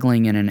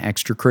struggling in an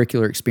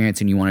extracurricular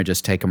experience and you want to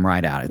just take them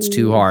right out. It's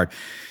too hard.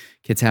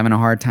 Kids having a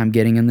hard time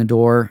getting in the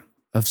door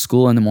of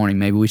school in the morning.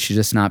 Maybe we should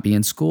just not be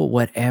in school.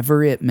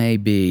 Whatever it may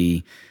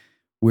be,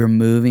 we're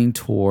moving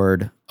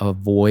toward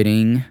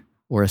avoiding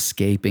or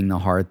escaping the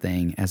hard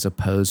thing as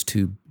opposed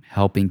to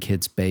helping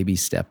kids baby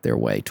step their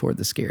way toward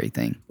the scary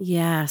thing.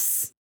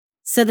 Yes.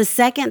 So the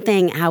second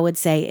thing I would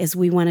say is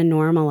we want to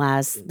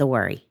normalize the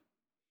worry.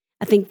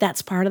 I think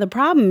that's part of the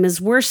problem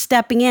is we're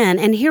stepping in,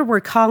 and here we're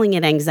calling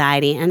it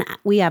anxiety, and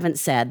we haven't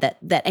said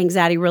that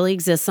anxiety really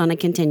exists on a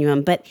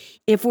continuum. But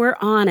if we're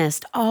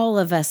honest, all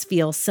of us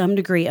feel some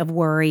degree of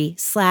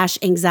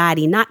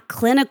worry/anxiety, not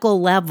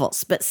clinical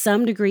levels, but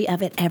some degree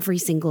of it every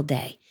single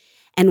day.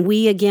 And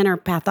we, again, are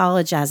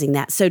pathologizing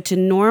that. So to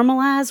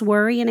normalize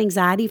worry and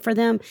anxiety for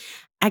them,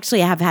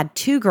 actually, I have had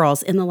 2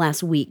 girls in the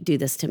last week do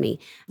this to me,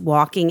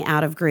 walking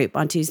out of group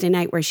on Tuesday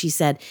night where she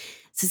said,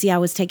 Sissy, I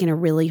was taking a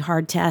really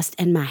hard test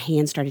and my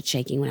hand started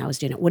shaking when I was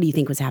doing it. What do you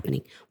think was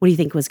happening? What do you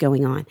think was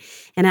going on?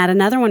 And I had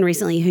another one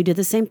recently who did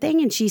the same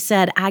thing. And she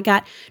said, I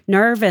got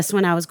nervous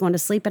when I was going to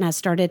sleep and I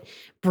started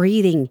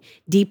breathing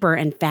deeper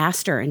and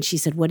faster. And she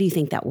said, what do you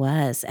think that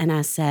was? And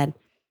I said,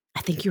 I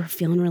think you were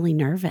feeling really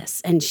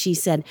nervous. And she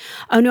said,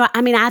 oh no,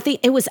 I mean, I think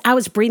I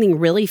was breathing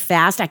really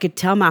fast. I could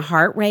tell my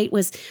heart rate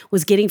was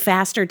getting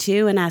faster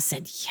too. And I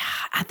said,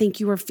 yeah, I think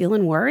you were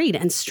feeling worried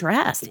and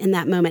stressed in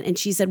that moment. And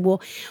she said,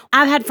 well,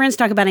 I've had friends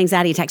talk about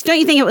anxiety attacks. Don't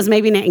you think it was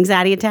maybe an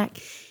anxiety attack?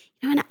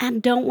 And I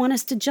don't want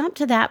us to jump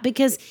to that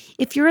because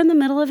if you're in the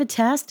middle of a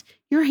test,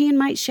 your hand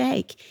might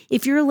shake.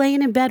 If you're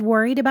laying in bed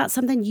worried about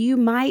something, you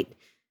might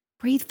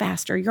breathe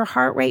faster. Your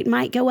heart rate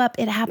might go up.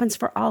 It happens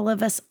for all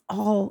of us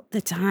all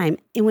the time.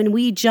 And when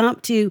we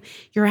jump to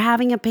you're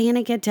having a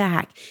panic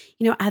attack,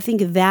 I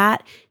think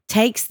that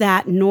takes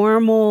that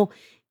normal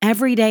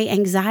everyday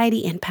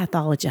anxiety and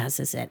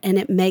pathologizes it. And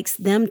it makes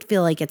them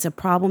feel like it's a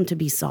problem to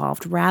be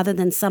solved rather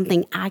than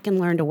something I can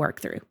learn to work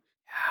through.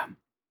 Yeah.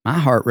 My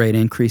heart rate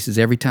increases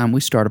every time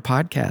we start a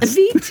podcast.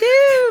 Me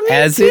too.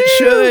 As it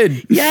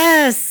should.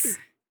 Yes.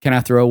 Can I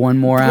throw one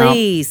more out?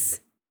 Please.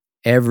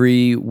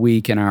 Every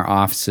week in our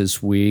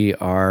offices, we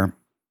are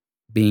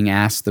being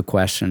asked the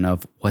question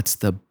of what's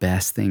the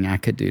best thing I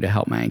could do to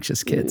help my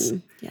anxious kids?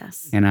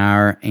 Yes. And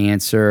our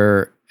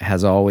answer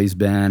has always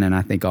been, and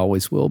I think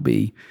always will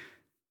be,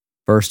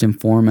 first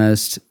and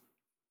foremost,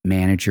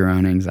 manage your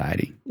own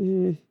anxiety.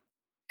 Mm.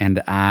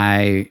 And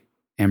I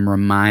am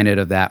reminded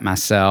of that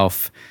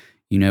myself.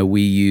 You know,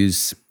 we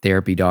use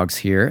therapy dogs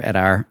here at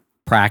our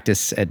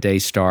practice at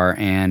Daystar.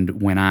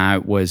 And when I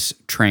was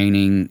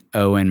training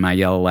Owen, my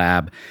yellow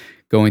lab,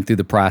 going through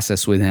the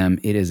process with him,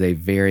 it is a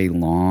very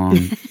long,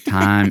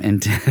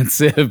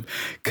 time-intensive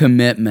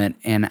commitment.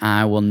 And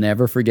I will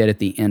never forget at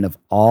the end of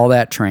all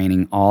that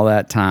training, all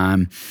that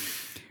time,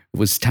 it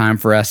was time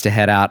for us to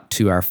head out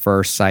to our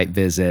first site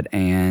visit.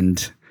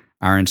 And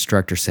our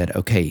instructor said,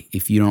 okay,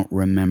 if you don't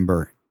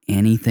remember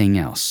anything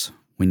else,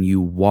 when you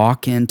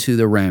walk into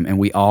the room, and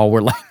we all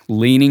were like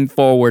leaning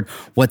forward,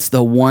 what's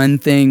the one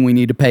thing we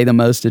need to pay the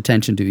most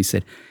attention to? He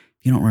said,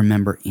 if you don't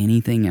remember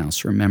anything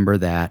else, remember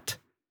that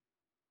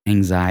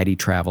anxiety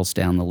travels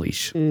down the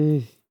leash.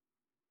 Mm.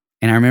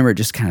 And I remember it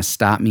just kind of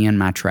stopped me in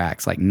my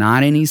tracks. Like,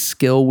 not any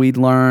skill we'd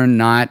learned,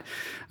 not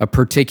a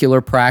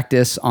particular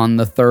practice on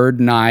the third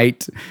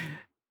night.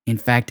 In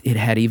fact, it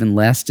had even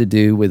less to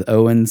do with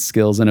Owen's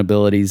skills and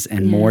abilities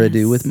and more to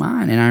do with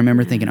mine. And I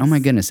remember thinking, oh my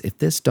goodness, if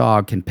this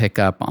dog can pick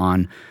up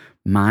on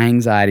my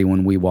anxiety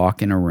when we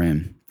walk in a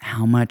room,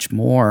 how much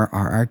more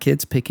are our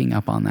kids picking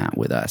up on that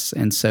with us?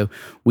 And so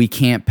we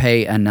can't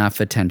pay enough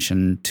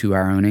attention to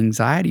our own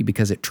anxiety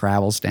because it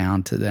travels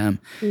down to them.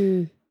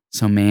 Mm.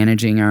 So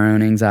managing our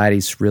own anxiety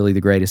is really the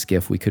greatest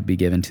gift we could be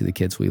given to the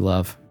kids we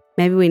love.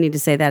 Maybe we need to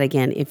say that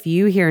again. If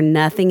you hear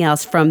nothing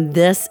else from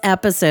this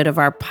episode of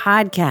our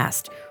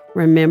podcast,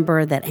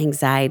 remember that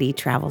anxiety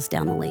travels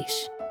down the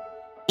leash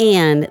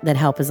and that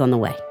help is on the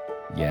way.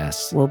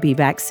 Yes. We'll be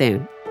back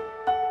soon.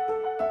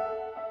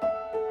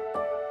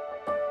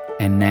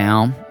 And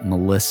now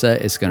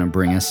Melissa is going to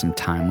bring us some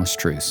timeless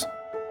truths.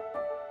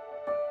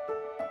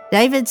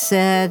 David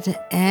said,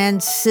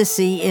 and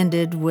Sissy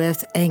ended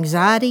with,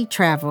 anxiety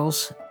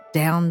travels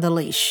down the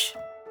leash.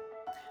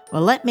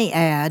 Well, let me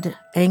add,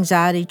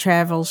 anxiety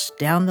travels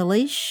down the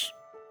leash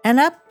and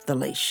up the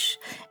leash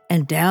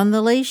and down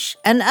the leash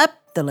and up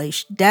the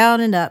leash, down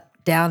and up,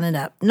 down and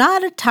up.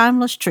 Not a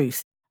timeless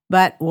truth,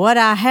 but what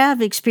I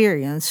have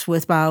experienced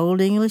with my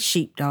Old English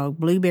sheepdog,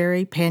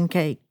 Blueberry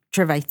Pancake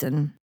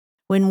Trevathan.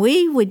 When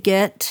we would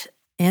get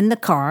in the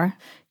car,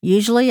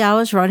 usually I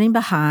was running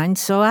behind,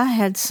 so I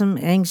had some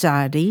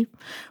anxiety,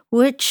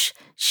 which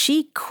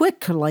she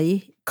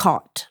quickly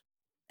caught.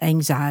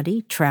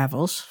 Anxiety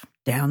travels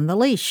down the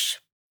leash.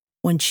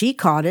 When she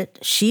caught it,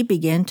 she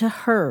began to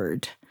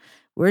herd.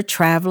 We're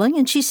traveling,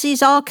 and she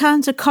sees all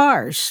kinds of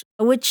cars,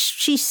 which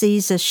she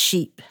sees as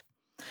sheep.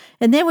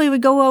 And then we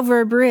would go over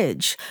a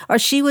bridge, or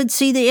she would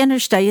see the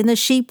interstate, and the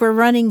sheep were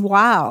running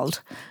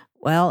wild.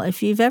 Well,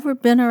 if you've ever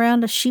been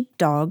around a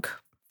sheepdog,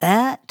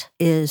 that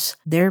is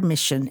their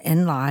mission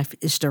in life,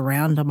 is to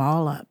round them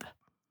all up.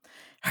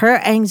 Her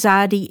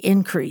anxiety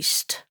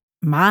increased.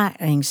 My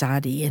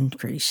anxiety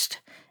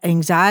increased.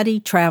 Anxiety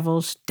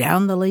travels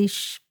down the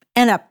leash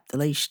and up the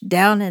leash,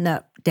 down and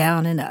up,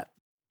 down and up.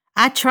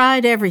 I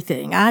tried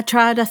everything. I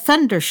tried a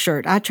thunder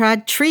shirt. I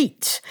tried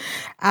treats.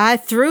 I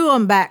threw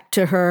them back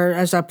to her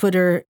as I put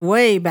her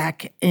way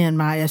back in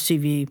my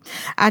SUV.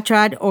 I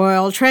tried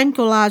oil,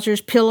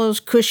 tranquilizers,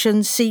 pillows,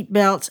 cushions, seat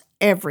belts,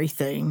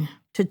 everything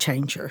to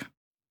change her.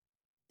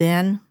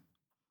 Then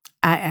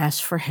I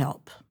asked for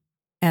help,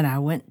 and I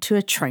went to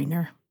a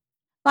trainer,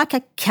 like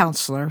a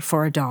counselor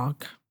for a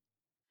dog.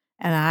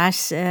 And I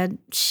said,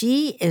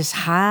 she is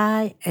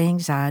high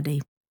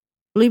anxiety.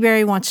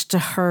 Blueberry wants to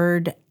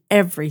herd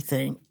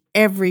everything,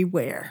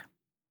 everywhere.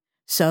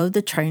 So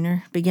the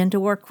trainer began to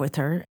work with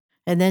her.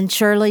 And then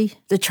Shirley,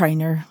 the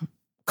trainer,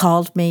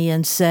 called me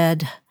and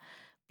said,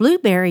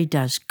 Blueberry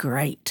does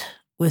great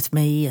with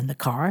me in the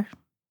car.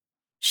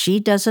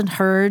 She doesn't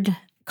herd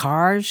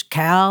cars,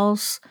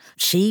 cows,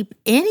 sheep,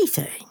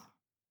 anything.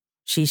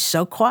 She's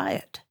so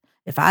quiet.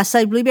 If I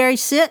say, Blueberry,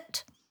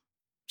 sit,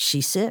 she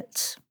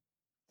sits.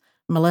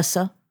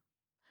 Melissa,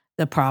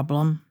 the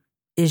problem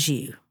is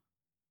you.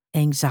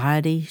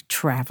 Anxiety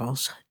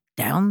travels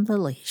down the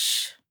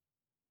leash.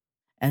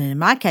 And in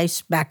my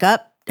case, back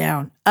up,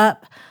 down,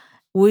 up.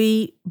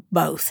 We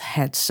both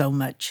had so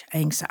much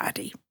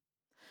anxiety.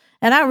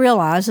 And I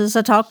realized as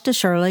I talked to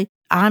Shirley,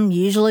 I'm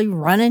usually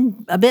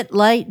running a bit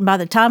late, and by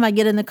the time I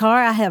get in the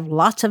car, I have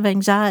lots of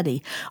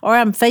anxiety, or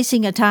I'm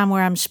facing a time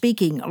where I'm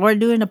speaking or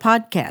doing a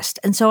podcast,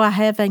 and so I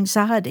have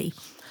anxiety.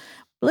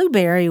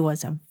 Blueberry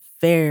was a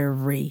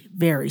very,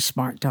 very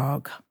smart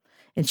dog,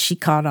 and she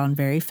caught on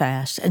very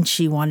fast, and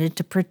she wanted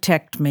to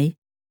protect me.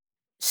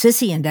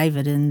 Sissy and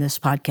David in this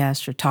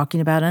podcast are talking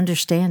about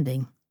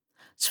understanding,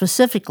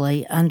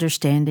 specifically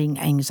understanding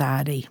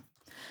anxiety.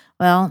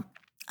 Well,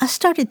 I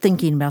started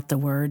thinking about the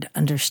word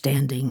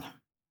understanding.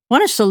 I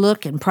want us to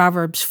look in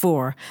Proverbs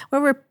 4,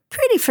 where we're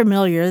pretty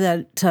familiar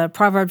that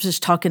Proverbs is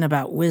talking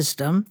about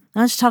wisdom,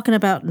 and it's talking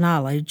about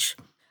knowledge,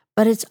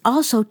 but it's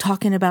also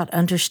talking about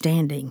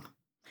understanding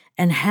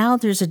and how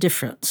there's a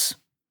difference.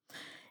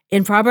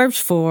 In Proverbs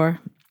 4,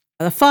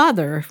 the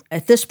father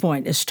at this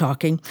point is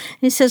talking.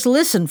 He says,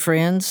 listen,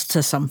 friends,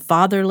 to some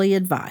fatherly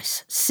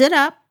advice. Sit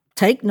up,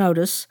 take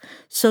notice,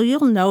 so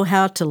you'll know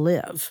how to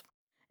live.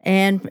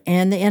 And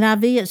in the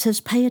NIV, it says,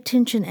 pay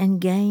attention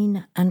and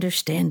gain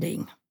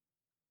understanding.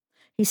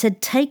 He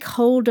said, take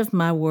hold of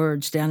my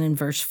words down in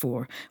verse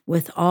 4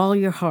 with all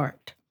your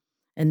heart.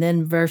 And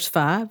then verse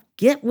 5,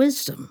 get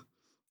wisdom,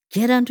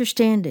 get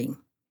understanding.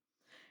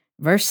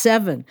 Verse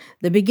 7,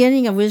 the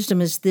beginning of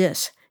wisdom is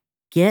this,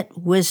 get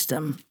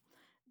wisdom.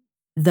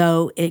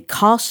 Though it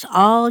costs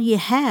all you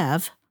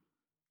have,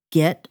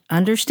 get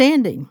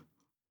understanding.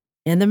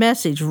 In the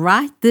Message,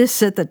 write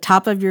this at the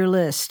top of your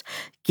list.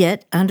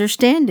 Get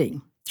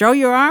understanding. Throw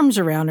your arms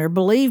around her.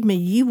 Believe me,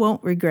 you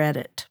won't regret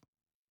it.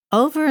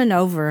 Over and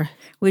over,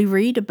 we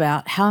read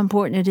about how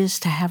important it is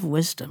to have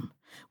wisdom.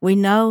 We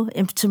know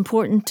it's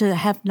important to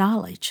have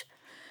knowledge.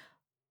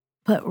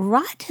 But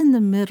right in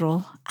the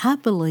middle, I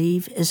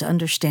believe, is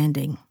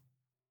understanding.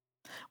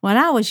 When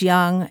I was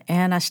young,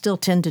 and I still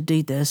tend to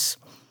do this,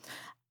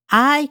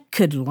 I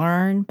could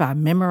learn by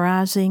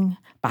memorizing,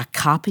 by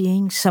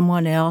copying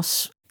someone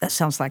else. That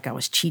sounds like I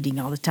was cheating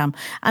all the time.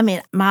 I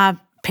mean, my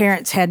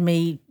parents had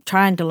me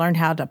trying to learn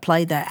how to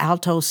play the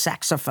alto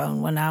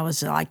saxophone when I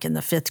was like in the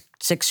 5th,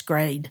 6th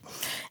grade.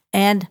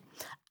 And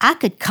I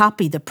could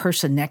copy the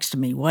person next to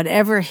me.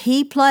 Whatever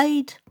he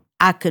played,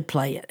 I could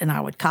play it, and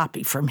I would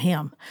copy from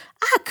him.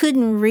 I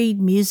couldn't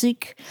read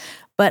music,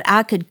 but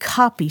I could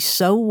copy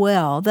so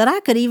well that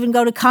I could even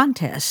go to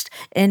contests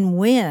and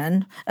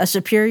win a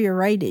superior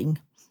rating.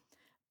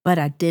 But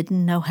I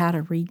didn't know how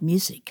to read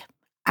music.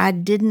 I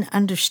didn't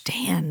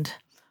understand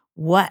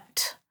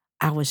what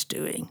I was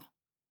doing.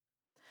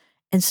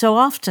 And so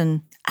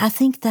often, I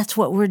think that's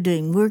what we're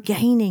doing. We're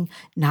gaining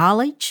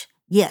knowledge.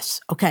 Yes,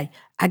 okay,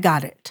 I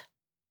got it.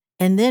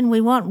 And then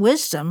we want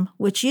wisdom,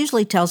 which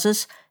usually tells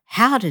us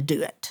how to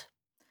do it.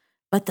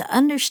 But the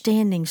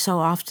understanding so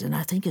often,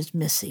 I think, is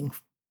missing.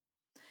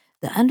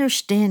 The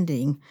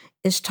understanding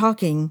is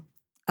talking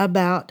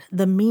about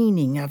the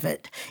meaning of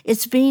it.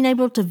 It's being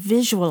able to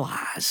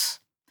visualize.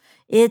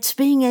 It's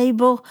being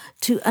able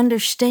to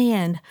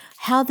understand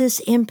how this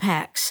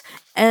impacts,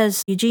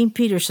 as Eugene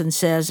Peterson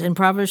says in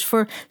Proverbs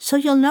 4, so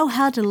you'll know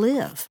how to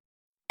live.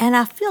 And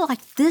I feel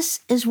like this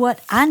is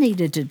what I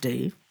needed to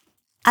do.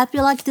 I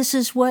feel like this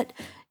is what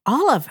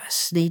all of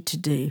us need to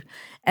do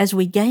as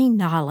we gain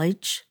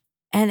knowledge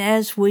and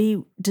as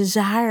we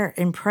desire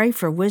and pray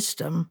for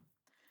wisdom,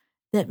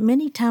 that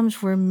many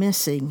times we're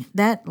missing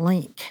that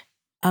link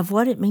of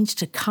what it means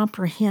to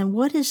comprehend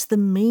what is the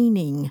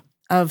meaning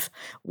of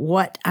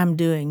what I'm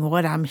doing,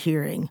 what I'm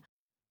hearing.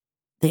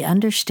 The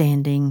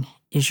understanding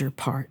is your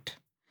part.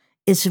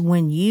 It's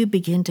when you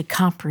begin to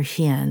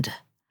comprehend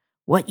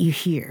what you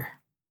hear.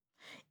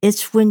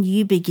 It's when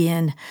you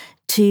begin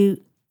to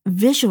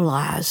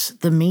visualize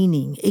the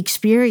meaning,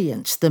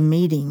 experience the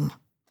meaning,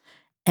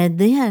 and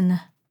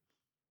then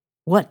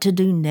what to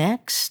do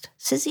next,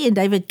 Sissy and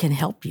David can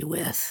help you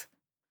with.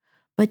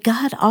 But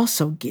God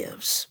also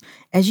gives.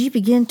 As you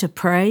begin to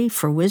pray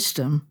for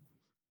wisdom,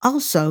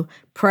 also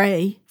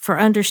pray for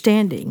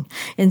understanding.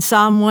 In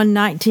Psalm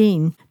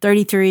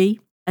 119:33,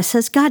 it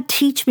says, God,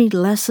 teach me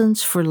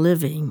lessons for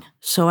living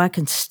so I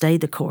can stay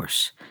the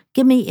course.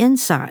 Give me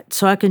insight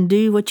so I can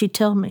do what you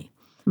tell me.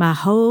 My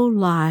whole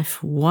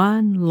life,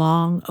 one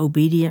long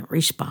obedient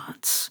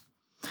response.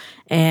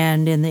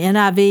 And in the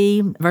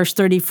NIV, verse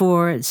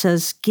 34, it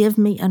says, give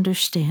me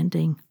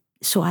understanding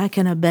so I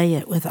can obey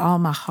it with all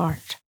my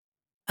heart.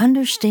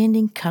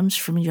 Understanding comes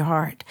from your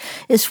heart.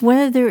 It's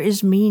where there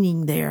is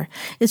meaning there.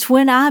 It's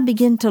when I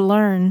begin to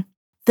learn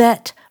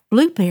that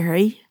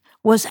Blueberry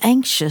was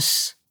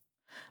anxious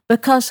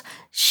because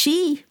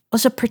she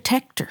was a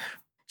protector.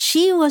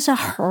 She was a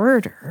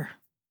herder,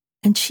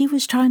 and she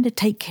was trying to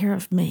take care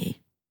of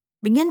me.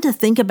 Begin to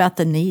think about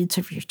the needs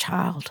of your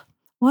child.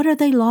 What are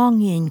they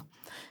longing?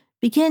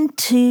 Begin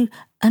to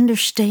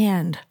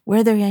understand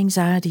where their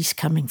anxiety is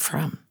coming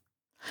from.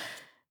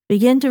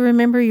 Begin to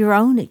remember your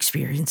own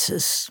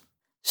experiences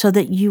so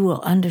that you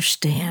will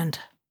understand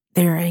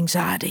their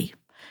anxiety,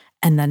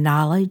 and the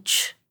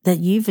knowledge that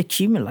you've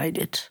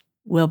accumulated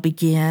will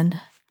begin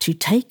to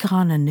take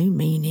on a new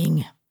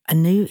meaning, a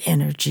new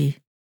energy,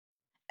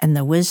 and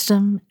the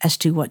wisdom as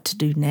to what to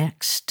do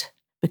next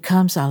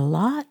becomes a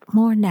lot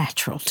more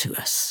natural to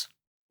us.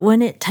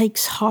 When it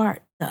takes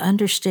heart, the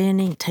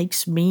understanding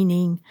takes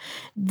meaning,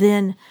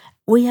 then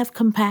we have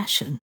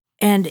compassion.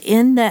 And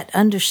in that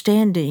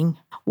understanding,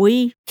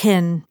 we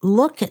can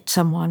look at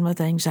someone with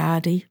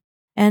anxiety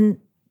and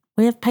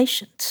we have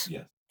patience.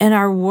 Yes. And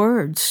our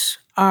words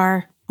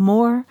are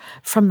more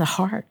from the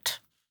heart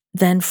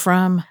than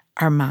from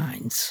our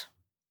minds.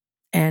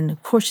 And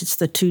of course, it's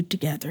the two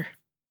together.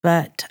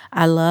 But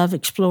I love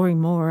exploring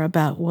more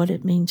about what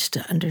it means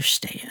to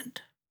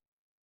understand.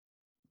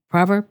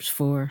 Proverbs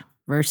 4,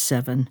 verse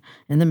 7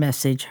 in the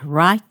Message,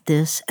 write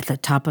this at the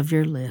top of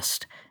your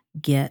list,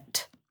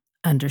 get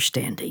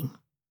understanding.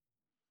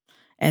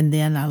 And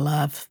then I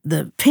love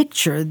the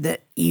picture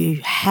that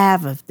you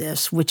have of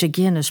this, which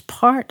again is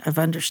part of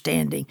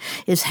understanding,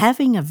 is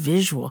having a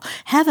visual.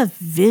 Have a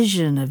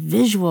vision, a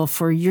visual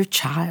for your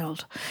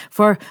child,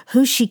 for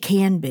who she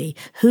can be,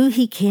 who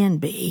he can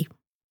be.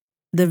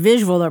 the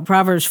visual that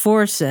Proverbs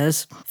 4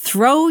 says,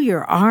 throw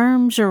your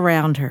arms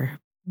around her.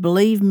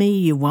 Believe me,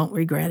 you won't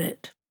regret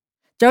it.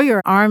 Throw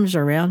your arms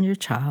around your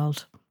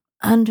child.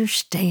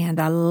 Understand,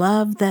 I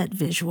love that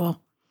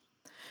visual.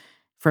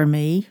 For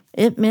me,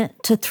 it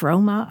meant to throw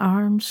my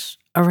arms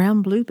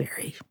around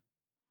Blueberry.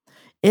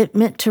 It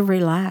meant to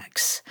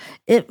relax.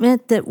 It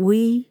meant that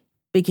we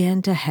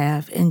began to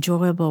have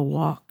enjoyable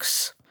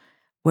walks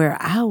where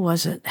I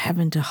wasn't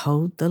having to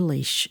hold the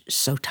leash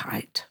so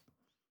tight,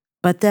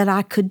 but that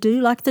I could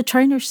do like the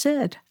trainer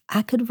said,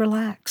 I could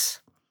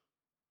relax.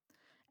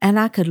 And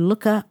I could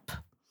look up,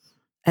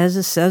 as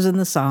it says in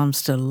the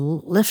Psalms, to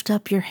lift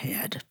up your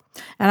head.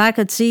 And I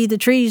could see the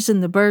trees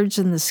and the birds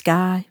in the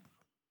sky.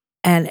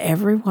 And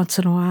every once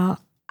in a while,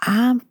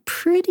 I'm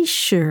pretty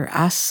sure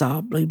I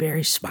saw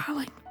Blueberry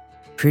smiling.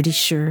 Pretty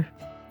sure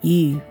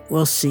you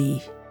will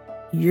see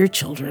your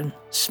children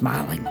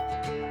smiling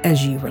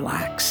as you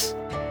relax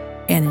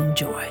and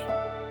enjoy.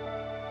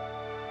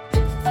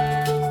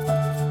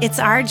 It's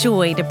our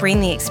joy to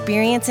bring the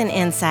experience and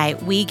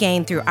insight we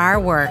gain through our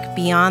work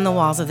beyond the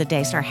walls of the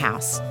Daystar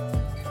House.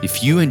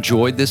 If you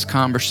enjoyed this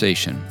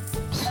conversation,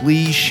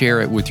 please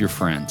share it with your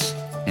friends.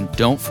 And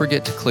don't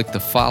forget to click the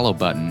follow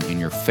button in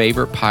your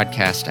favorite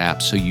podcast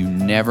app so you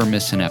never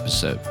miss an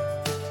episode.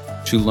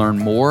 To learn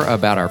more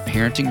about our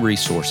parenting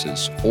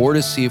resources or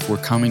to see if we're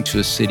coming to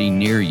a city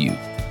near you,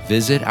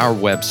 visit our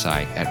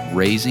website at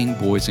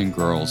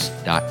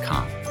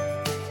raisingboysandgirls.com.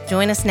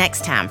 Join us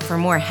next time for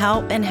more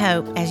help and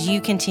hope as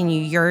you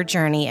continue your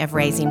journey of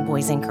raising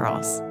boys and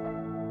girls.